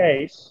being the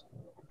case,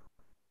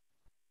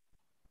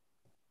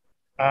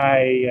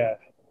 I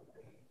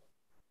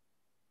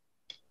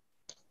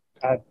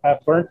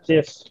burnt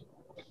this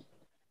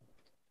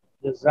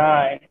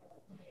design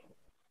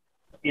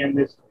in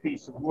this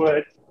piece of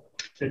wood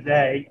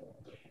today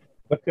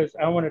because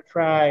I want to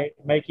try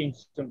making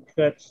some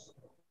cuts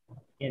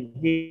in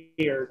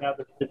here. Now,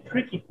 the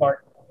tricky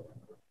part,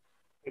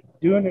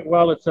 doing it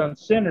while it's on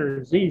center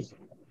is easy.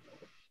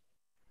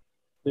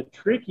 The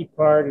tricky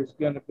part is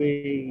going to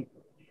be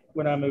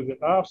when I move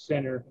it off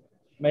center,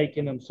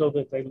 making them so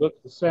that they look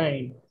the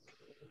same.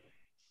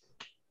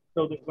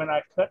 So that when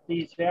I cut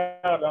these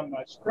out on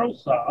my scroll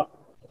saw,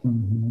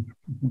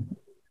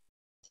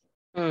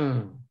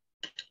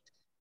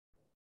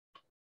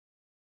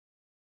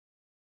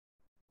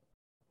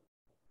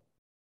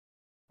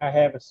 I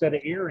have a set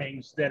of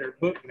earrings that are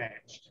book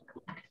matched.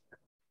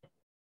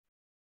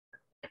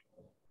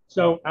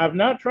 So I've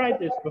not tried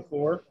this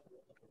before.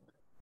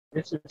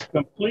 This is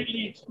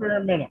completely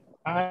experimental.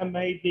 I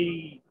may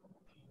be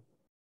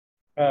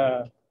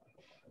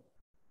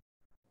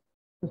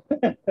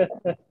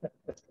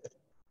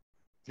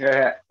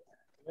Yeah.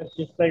 let's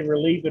just say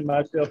relieving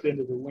myself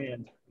into the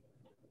wind.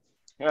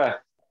 Yeah.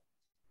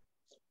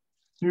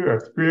 You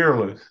are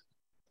fearless.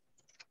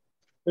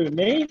 Who,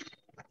 me?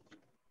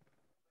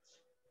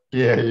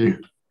 Yeah,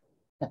 you.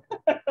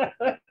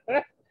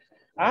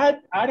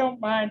 I don't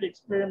mind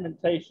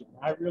experimentation.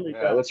 I really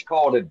don't. Let's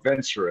call it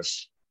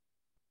adventurous.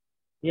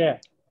 Yeah.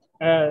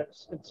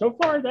 So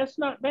far, that's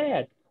not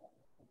bad.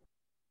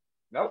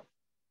 Nope.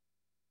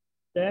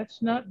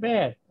 That's not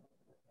bad.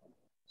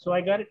 So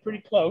I got it pretty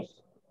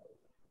close.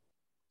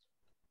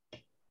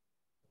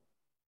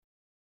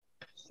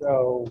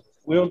 So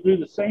we'll do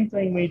the same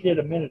thing we did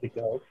a minute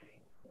ago.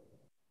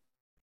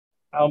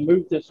 I'll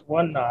move this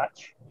one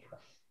notch.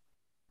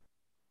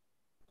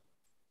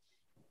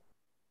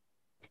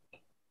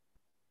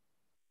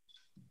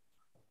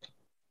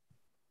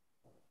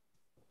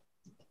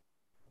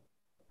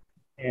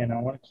 And I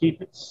want to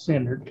keep it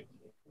centered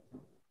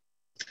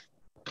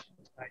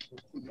like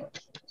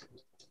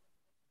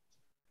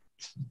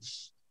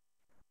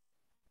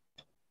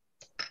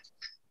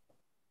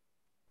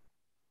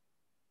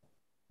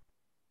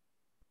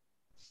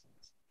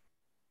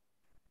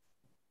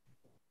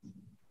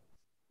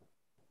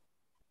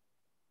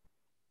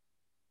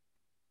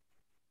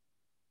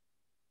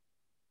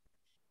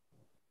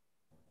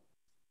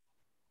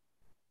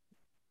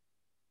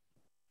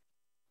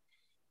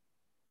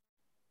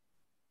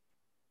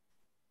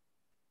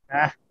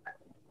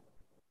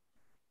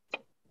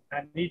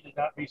I need to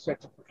not be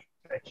such a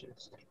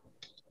perfectionist.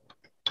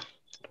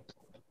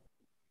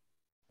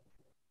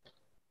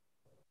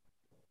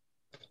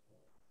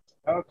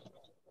 Okay.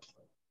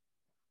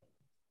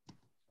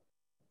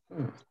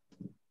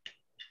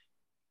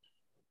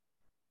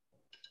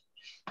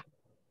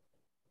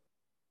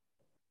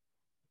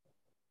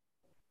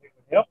 It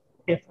would help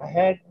if I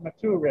had my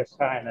tool rest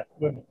high enough,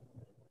 wouldn't it?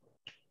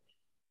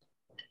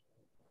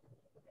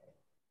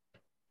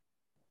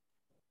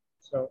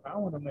 So I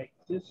want to make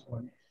this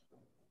one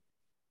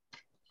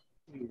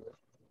here.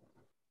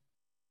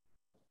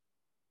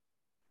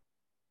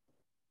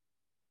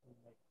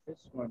 Make this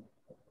one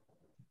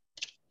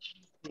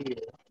here.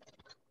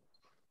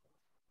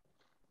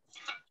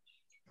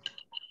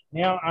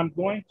 Now I'm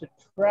going to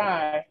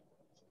try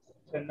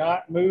to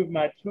not move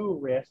my tool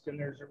rest, and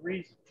there's a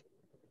reason.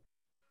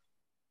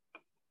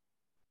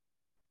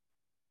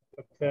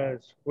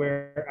 Because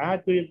where I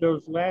did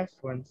those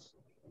last ones,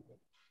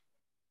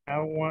 I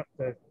want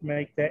to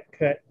make that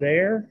cut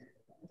there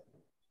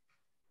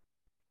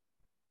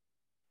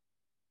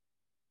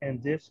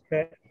and this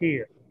cut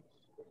here.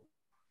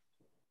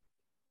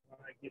 When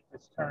I get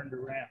this turned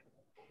around.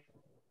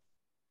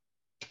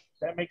 Does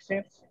that make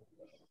sense?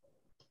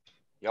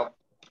 Yep.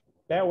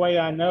 That way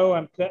I know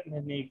I'm cutting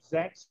in the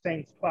exact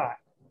same spot.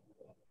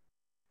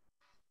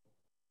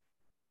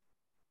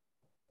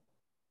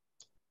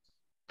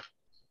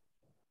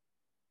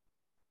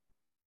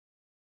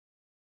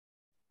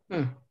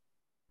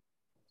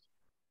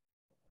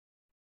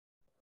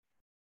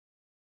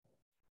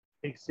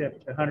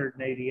 Except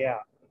 180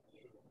 out.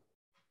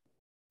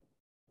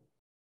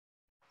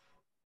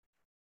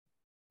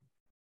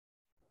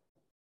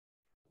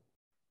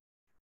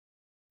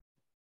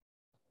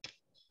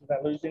 Did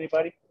I lose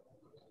anybody?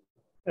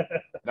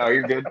 No,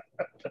 you're good.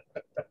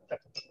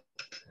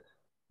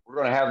 We're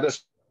going to have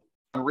this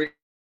on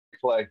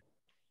replay.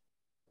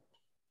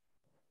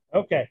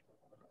 Okay.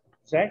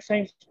 Exact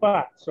same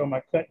spot. So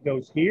my cut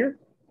goes here.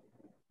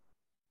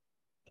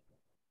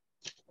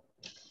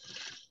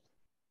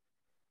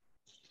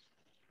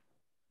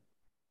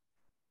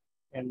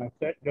 And my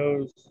cut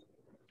goes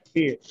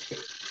here.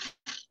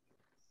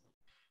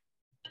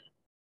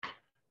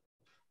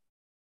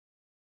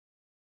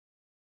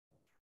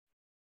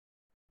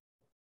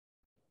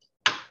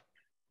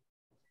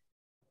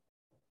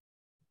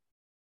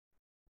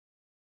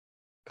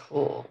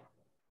 Cool.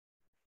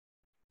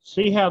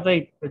 See how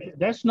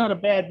that's not a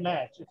bad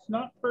match. It's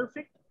not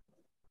perfect,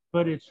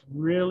 but it's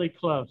really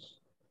close.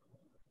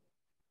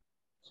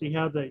 See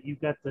how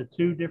you've got the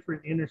two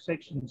different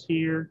intersections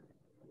here.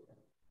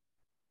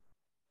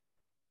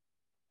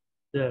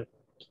 The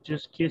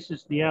just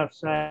kisses the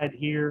outside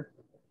here,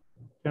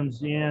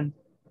 comes in.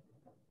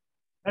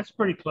 That's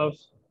pretty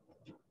close.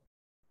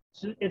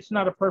 It's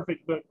not a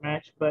perfect book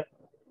match, but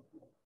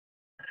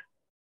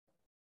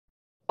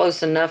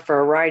close enough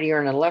for a righty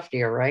or a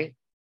lefty, right?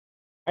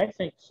 I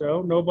think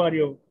so. Nobody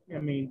will, I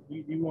mean,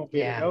 you won't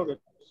be able to notice.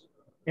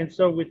 And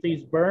so with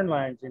these burn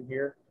lines in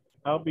here,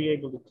 I'll be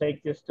able to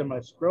take this to my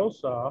scroll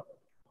saw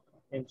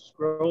and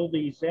scroll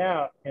these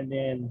out and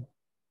then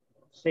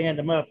sand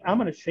them up. I'm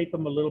going to shape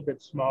them a little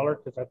bit smaller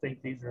because I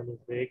think these are a little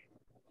big,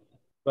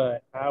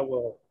 but I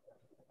will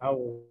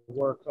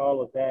work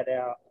all of that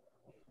out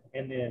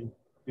and then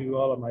do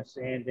all of my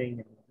sanding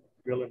and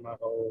drilling my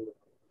hole,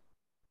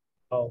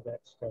 all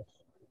that stuff.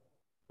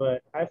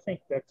 But I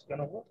think that's going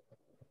to work.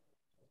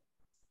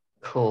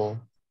 Cool.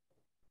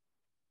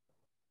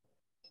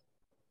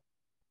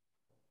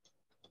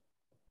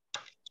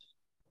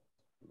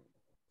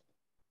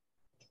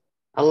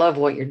 I love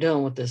what you're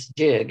doing with this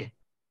jig.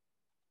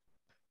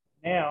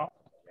 Now,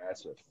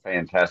 that's a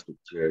fantastic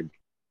jig.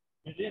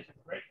 It is a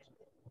great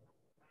jig.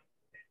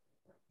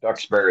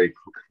 Duxbury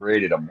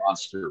created a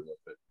monster with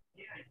it.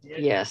 Yeah,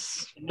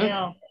 yes.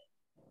 Now,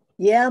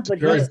 yeah, but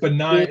very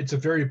benign. It's a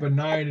very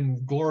benign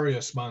and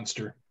glorious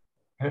monster.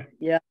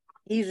 Yeah,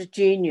 he's a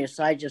genius.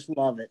 I just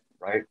love it.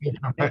 Right.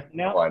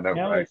 Now, I know,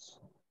 right?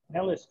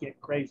 Let's get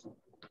crazy.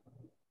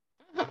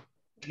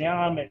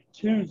 Now I'm at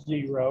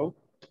 2-0.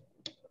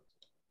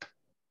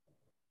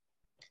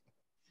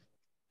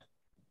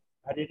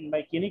 I didn't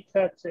make any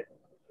cuts at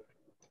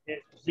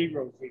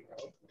 0-0.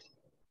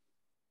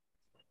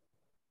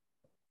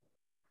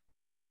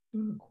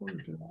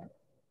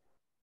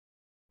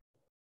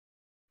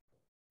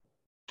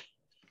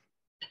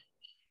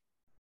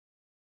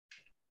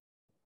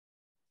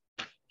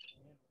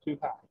 Too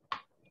high.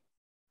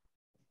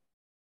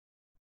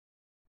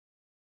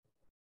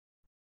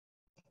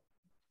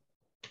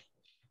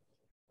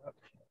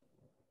 Okay.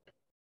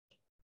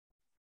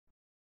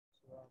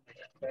 So I'll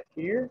back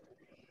here.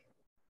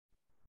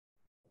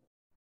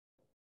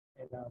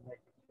 And I'll make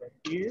it back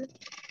here.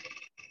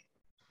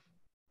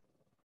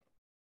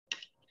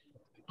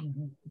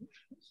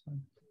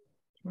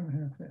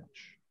 2.5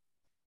 inch.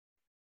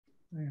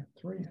 There,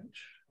 3 inch.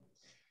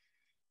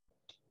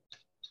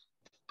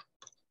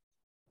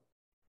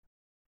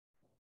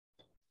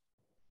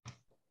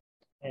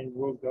 And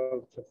we'll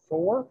go to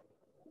 4.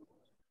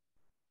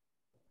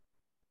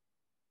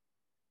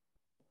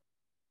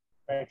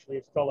 Actually,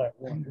 it's still at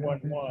 1,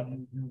 1,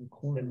 1.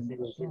 Instead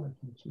of 0, 0.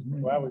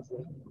 Well, I was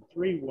at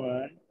 3,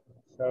 1.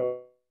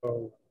 So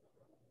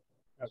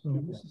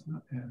this is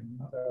not adding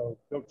up. So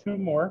go 2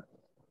 more,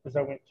 because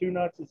I went 2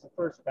 knots the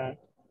first time.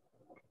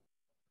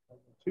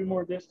 2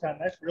 more this time.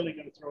 That's really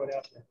going to throw it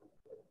out there.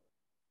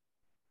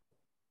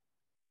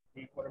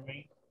 See what I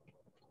mean?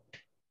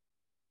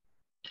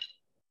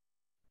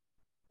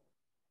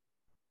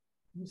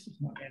 This is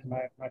not. And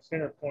my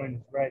center point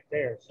is right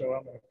there, so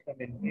I'm going to come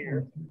in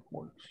here.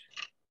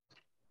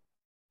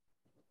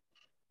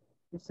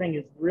 This thing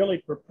is really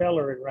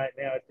propellering right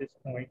now at this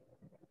point.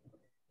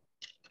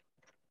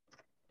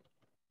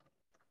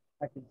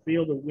 I can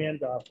feel the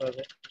wind off of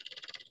it.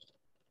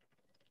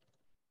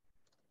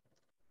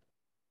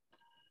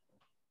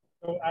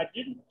 So I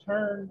didn't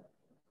turn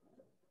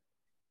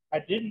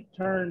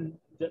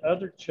the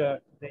other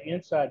chuck, the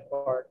inside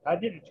part. I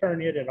didn't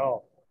turn it at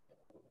all.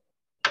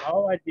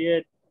 All I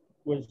did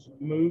was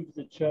move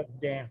the chuck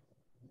down,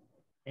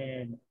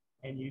 and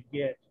you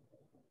get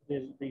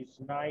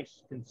these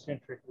nice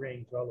concentric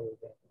rings all over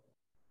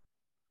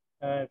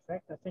there. In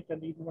fact, I think I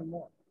need one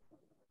more.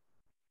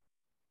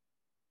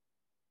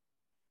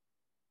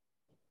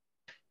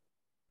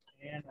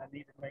 And I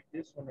need to make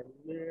this one a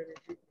little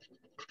bit.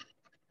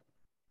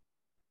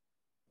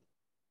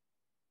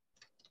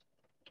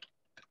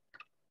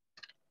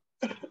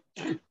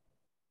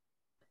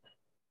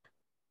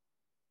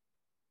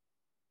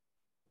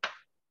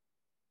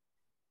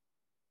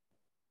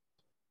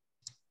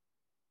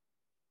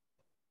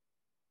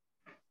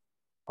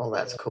 Oh,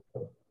 that's cool.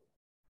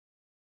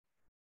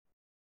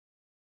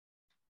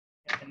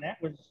 And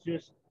that was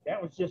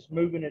just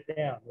moving it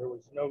down. There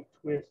was no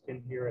twist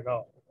in here at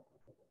all.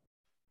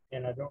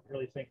 And I don't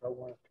really think I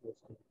want to twist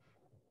it.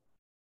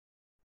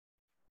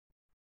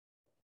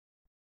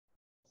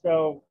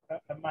 So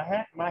my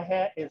hat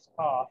is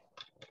off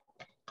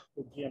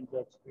for Jim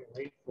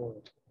Duxbury for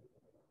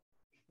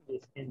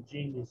this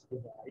ingenious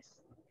device,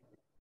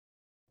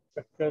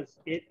 because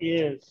it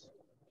is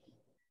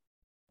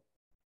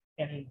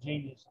an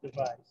ingenious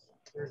device.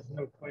 There's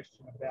no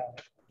question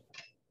about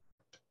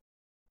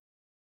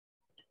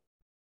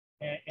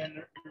it.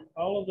 And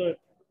all of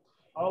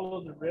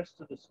the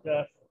rest of the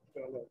stuff.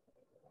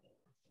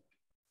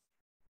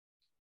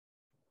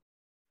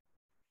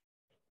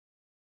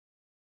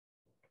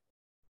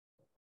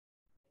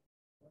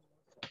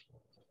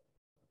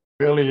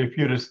 Billy, if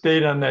you'd have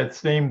stayed on that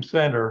same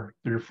center,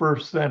 your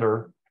first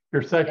center,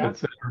 your second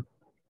center,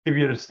 if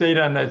you'd have stayed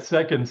on that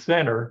second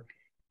center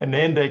and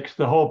indexed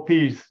the whole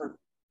piece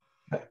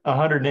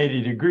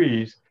 180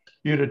 degrees,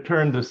 you'd have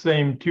turned the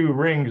same 2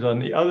 rings on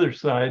the other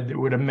side that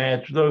would have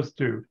matched those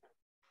 2.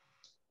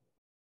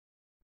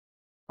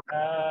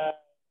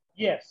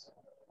 Yes.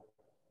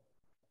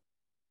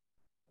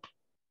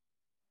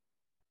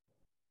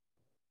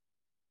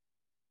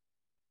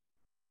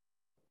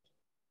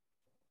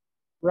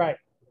 Right.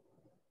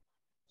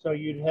 So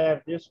you'd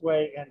have this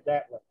way and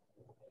that way.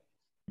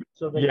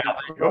 So they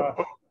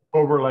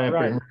overlapping.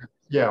 Right.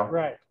 Yeah.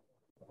 Right.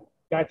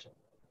 Gotcha.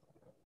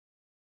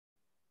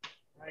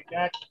 I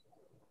got you.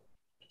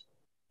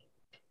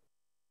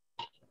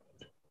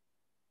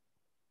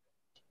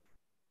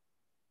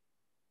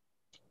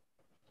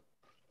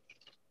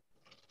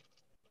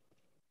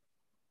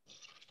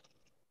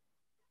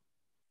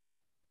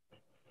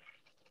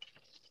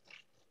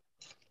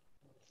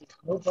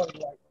 Nobody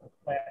likes a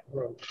flat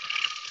rope.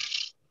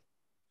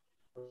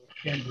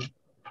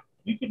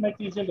 You can make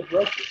these into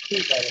brooches too,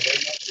 by the way,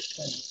 not just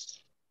things.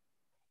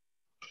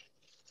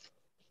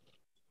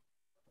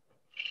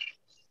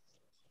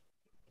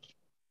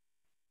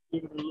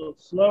 Give it a little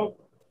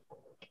slope.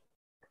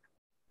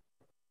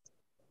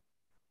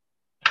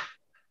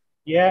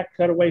 Yeah,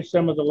 cut away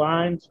some of the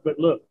lines, but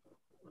look.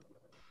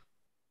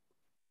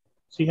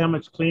 See how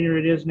much cleaner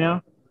it is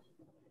now?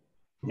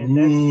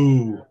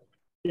 And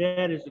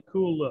that is a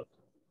cool look.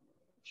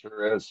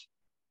 Sure is.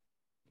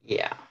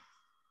 Yeah.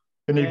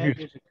 And if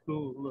that is a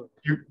cool look.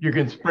 You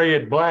can spray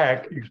it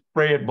black. You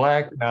spray it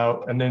black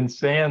now, and then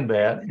sand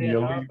that, and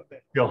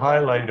you'll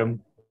highlight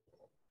them.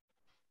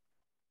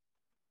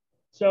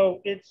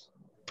 So it's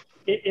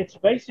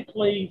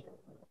basically,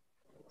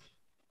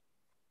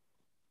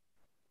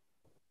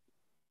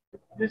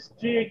 this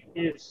jig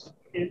is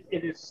it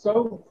is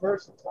so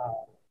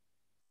versatile.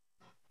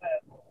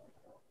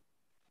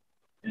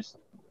 Just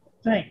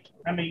think.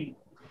 I mean,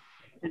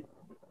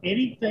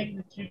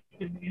 anything you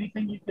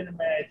can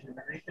imagine,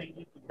 or anything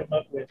you can come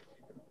up with,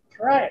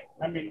 try it.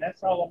 I mean,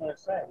 that's all I'm going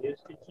to say. Is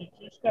you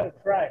just got to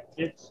try it.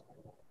 It's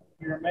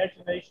your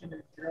imagination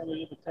is your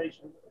only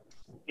limitation.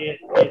 It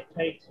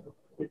takes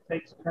it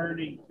takes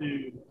turning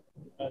to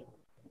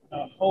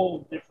a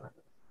whole different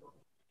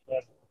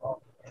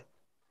level.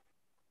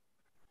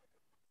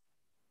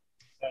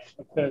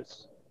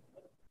 Because,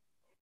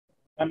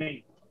 I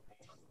mean,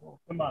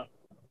 come on,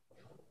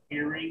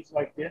 earrings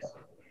like this,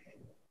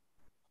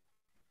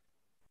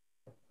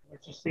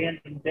 once you sand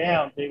them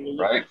down, they will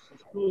look just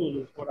as cool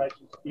as what I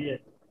just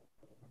did.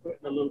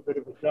 Putting a little bit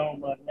of a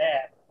dome on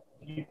that,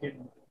 you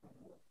can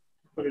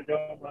put a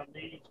dome on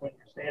these when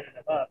you're sanding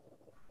them up.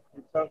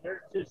 And so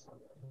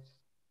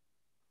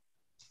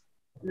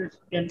there's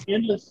an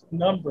endless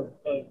number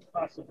of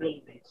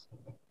possibilities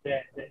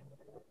that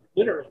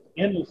literally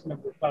endless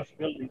number of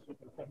possibilities we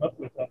can come up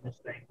with on this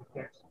thing,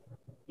 because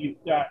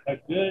you've got a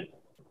good,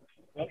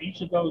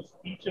 each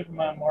of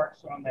my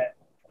marks on that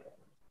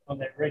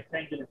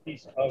rectangular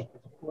piece of oak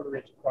is a 1/4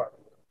 inch apart.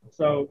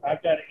 So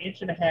I've got 1.5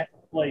 inches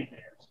of play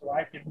there, so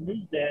I can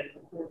move that in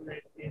a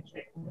 1/4 inch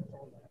increments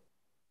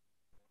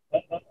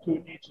up to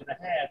 1.5 inches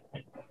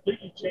and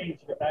completely change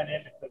the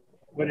dynamic of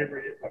whatever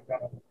it is I've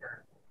got on the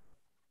turn.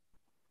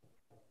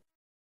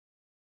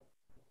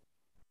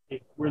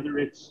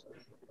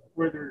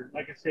 Whether,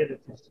 like I said,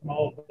 it's a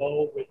small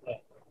bowl with a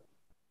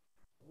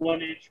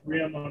 1-inch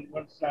rim on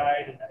one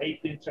side and an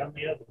 1/8 inch on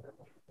the other,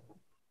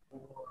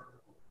 or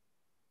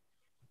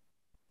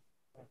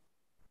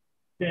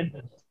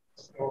pendants,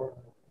 or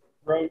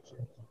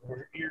brooches,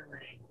 or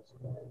earrings,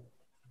 or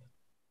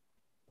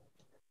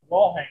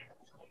wall hangers.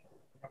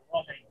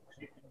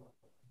 You can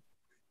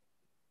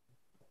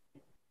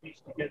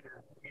piece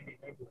together any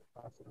number of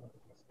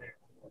possibilities there.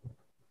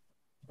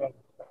 So,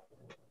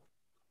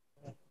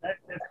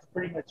 that's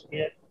pretty much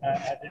it.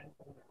 I didn't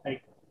want to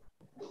take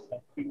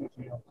too much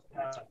of your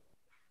time.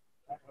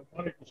 I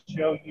wanted to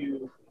show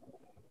you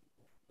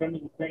some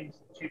of the things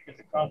that you can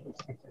accomplish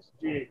with this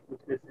jig,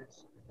 because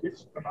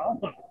it's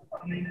phenomenal.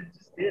 I mean, it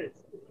just is.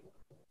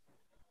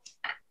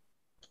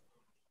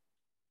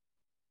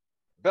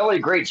 Billy,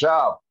 great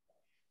job.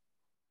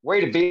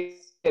 Way to be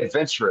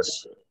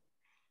adventurous.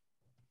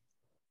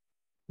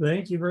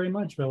 Thank you very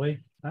much,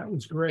 Billy. That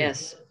was great.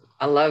 Yes,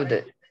 I loved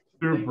it.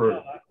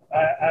 Super.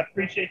 I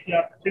appreciate the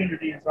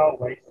opportunity as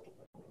always.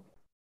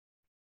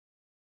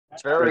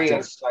 Very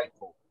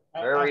insightful.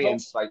 Very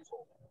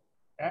insightful.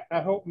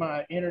 I hope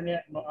my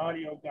internet and my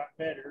audio got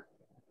better.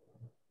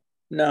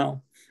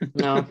 No.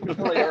 No.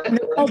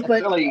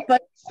 Billy,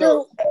 but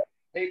still,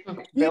 hey,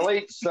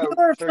 Billy, you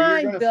were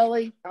fine, you're gonna,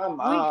 Billy. Come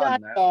we on,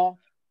 got man. all.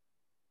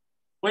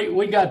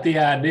 We got the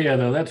idea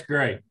though. That's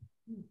great.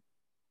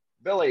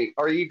 Billy,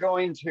 are you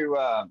going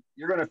to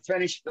you're going to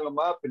finish them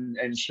up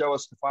and show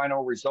us the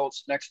final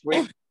results next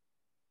week?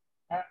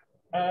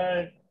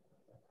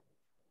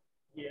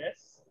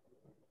 Yes.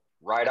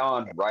 Right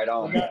on, right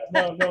on.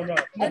 No,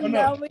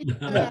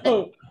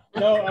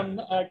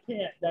 I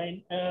can't,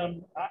 Dane.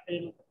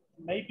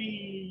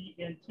 Maybe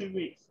in 2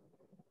 weeks.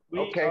 In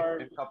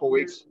a couple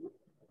weeks.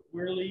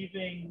 We're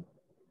leaving.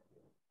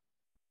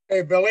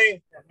 Hey,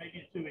 Billy. Yeah, maybe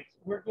in 2 weeks.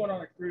 We're going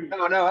on a cruise.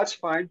 No, that's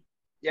fine.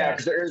 Yeah,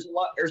 because there's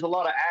a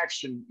lot of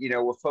action,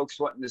 with folks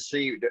wanting to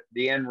see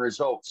the end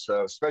results.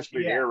 So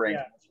especially the earring.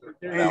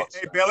 Yeah.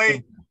 Hey,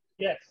 Billy.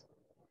 Yes.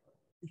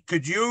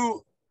 Could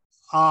you?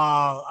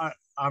 I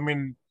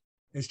mean,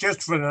 it's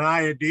just for an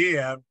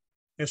idea.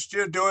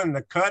 Instead of doing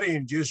the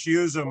cutting, just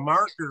use a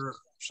marker,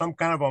 some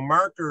kind of a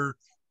marker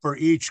for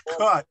each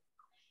cut,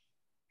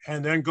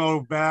 and then go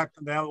back.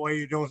 That way,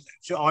 you don't.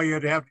 All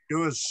you'd have to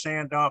do is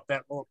sand off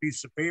that little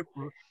piece of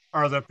paper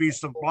or the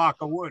piece of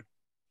block of wood.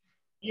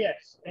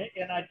 Yes,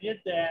 and I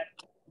did that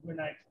when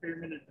I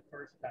experimented the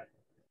first time.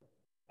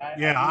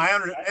 I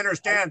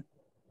understand.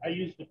 I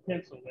used a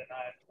pencil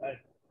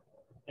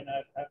and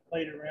I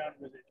played around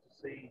with it to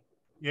see.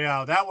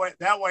 Yeah, that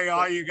way,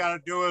 all you got to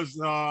do is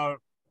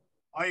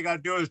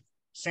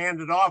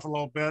sand it off a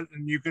little bit,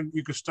 and you can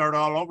start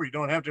all over. You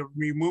don't have to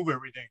remove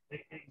everything.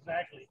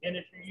 Exactly, and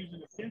if you're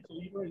using a pencil,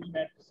 you don't even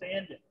have to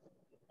sand it.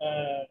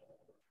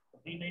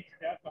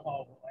 Denatured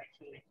alcohol will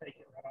actually take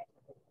it right off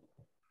the hook.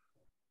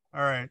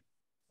 All right.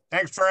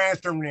 Thanks for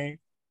answering me.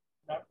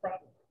 Not a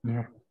problem.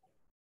 Yeah.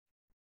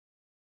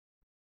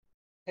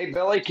 Hey,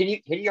 Billy, can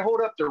you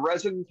hold up the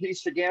resin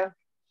piece again?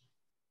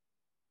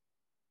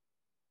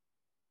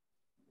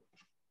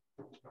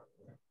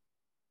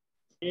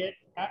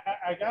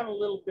 I got a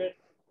little bit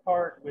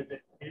hard with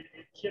it. It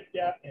chipped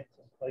out in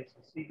some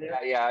places. See there?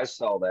 Yeah, I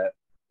saw that.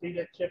 See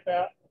that chip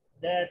out?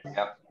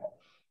 Yep.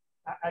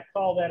 I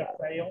call that a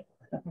fail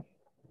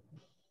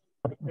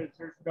because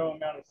there's no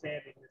amount of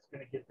sanding that's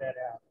going to get that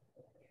out.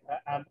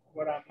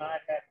 What I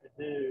might have to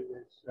do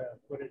is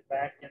put it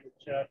back in the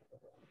chuck.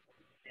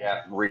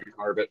 Yeah,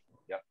 recarb it.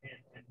 Yep.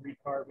 And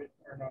recarb it,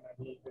 turn on it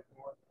a little bit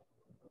more.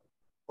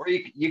 Or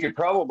you could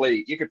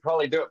probably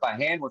do it by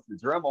hand with the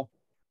Dremel.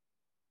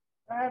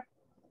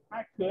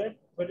 I could,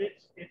 but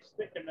it's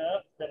thick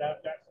enough that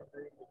I've got some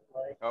room to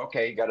play.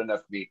 Okay, you got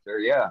enough meat there.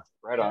 Yeah,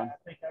 right on. I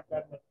think I've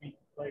got enough meat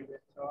to play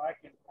with, so I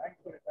can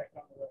put it back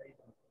on the lathe.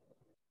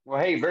 Well,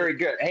 hey, very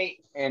good. Hey,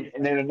 and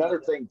then another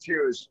thing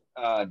too is,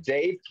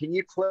 Dave, can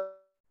you clip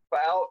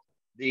out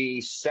the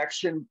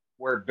section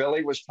where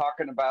Billy was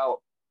talking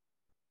about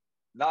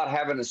not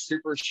having a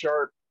super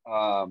sharp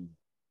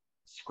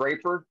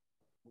scraper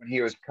when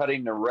he was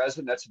cutting the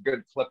resin. That's a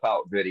good flip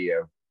out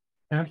video.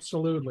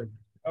 Absolutely.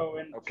 Oh,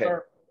 and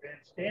sharp and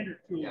standard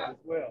tools as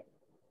well.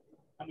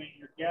 I mean,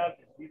 your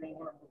gouges, you don't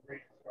want them with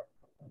razor sharp.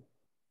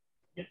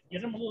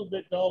 Get them a little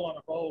bit dull on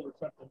a bowl or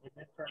something, and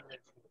then turn it.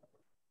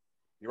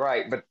 You're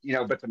right, but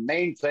but the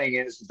main thing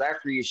is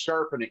after you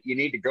sharpen it, you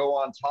need to go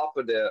on top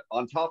of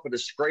the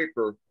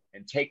scraper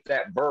and take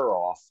that burr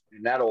off,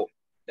 and that'll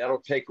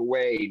take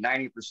away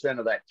 90%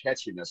 of that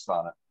catchiness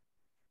on it.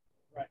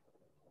 Right.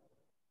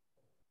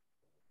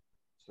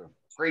 So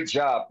great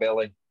job,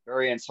 Billy.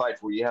 Very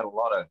insightful. You had a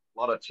lot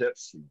of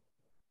tips and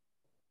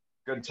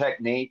good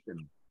technique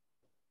and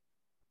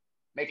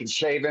making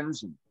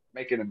shavings and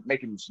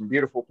making some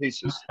beautiful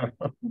pieces.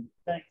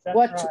 Thanks.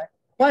 That's right.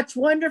 What's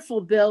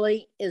wonderful,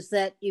 Billy, is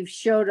that you've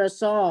showed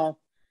us all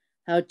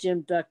how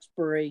Jim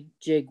Duxbury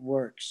jig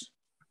works.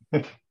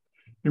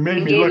 You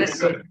made me look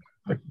good.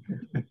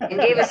 And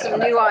gave us some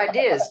new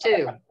ideas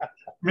too.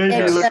 Made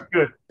me look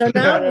good. So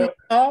now we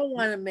all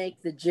want to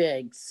make the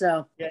jig.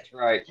 So that's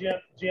right. Jim,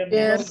 you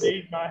don't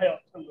need my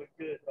help to look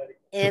good, buddy.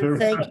 And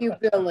thank you,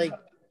 Billy.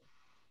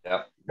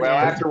 Yeah. Well,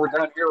 after we're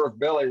done here with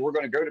Billy, we're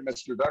going to go to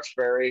Mr.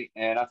 Duxbury,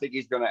 and I think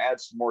he's going to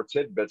add some more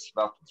tidbits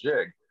about the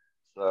jig.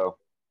 So,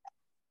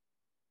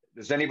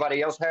 does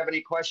anybody else have any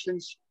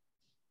questions?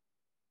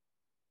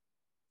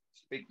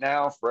 Speak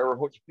now, forever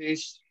hold your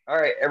peace. All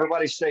right,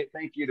 everybody say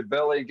thank you to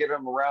Billy. Give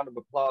him a round of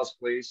applause,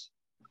 please.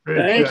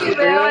 Thank you,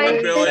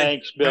 Billy.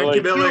 Thanks,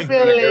 Billy. Thank you,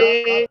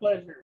 Billy. My pleasure.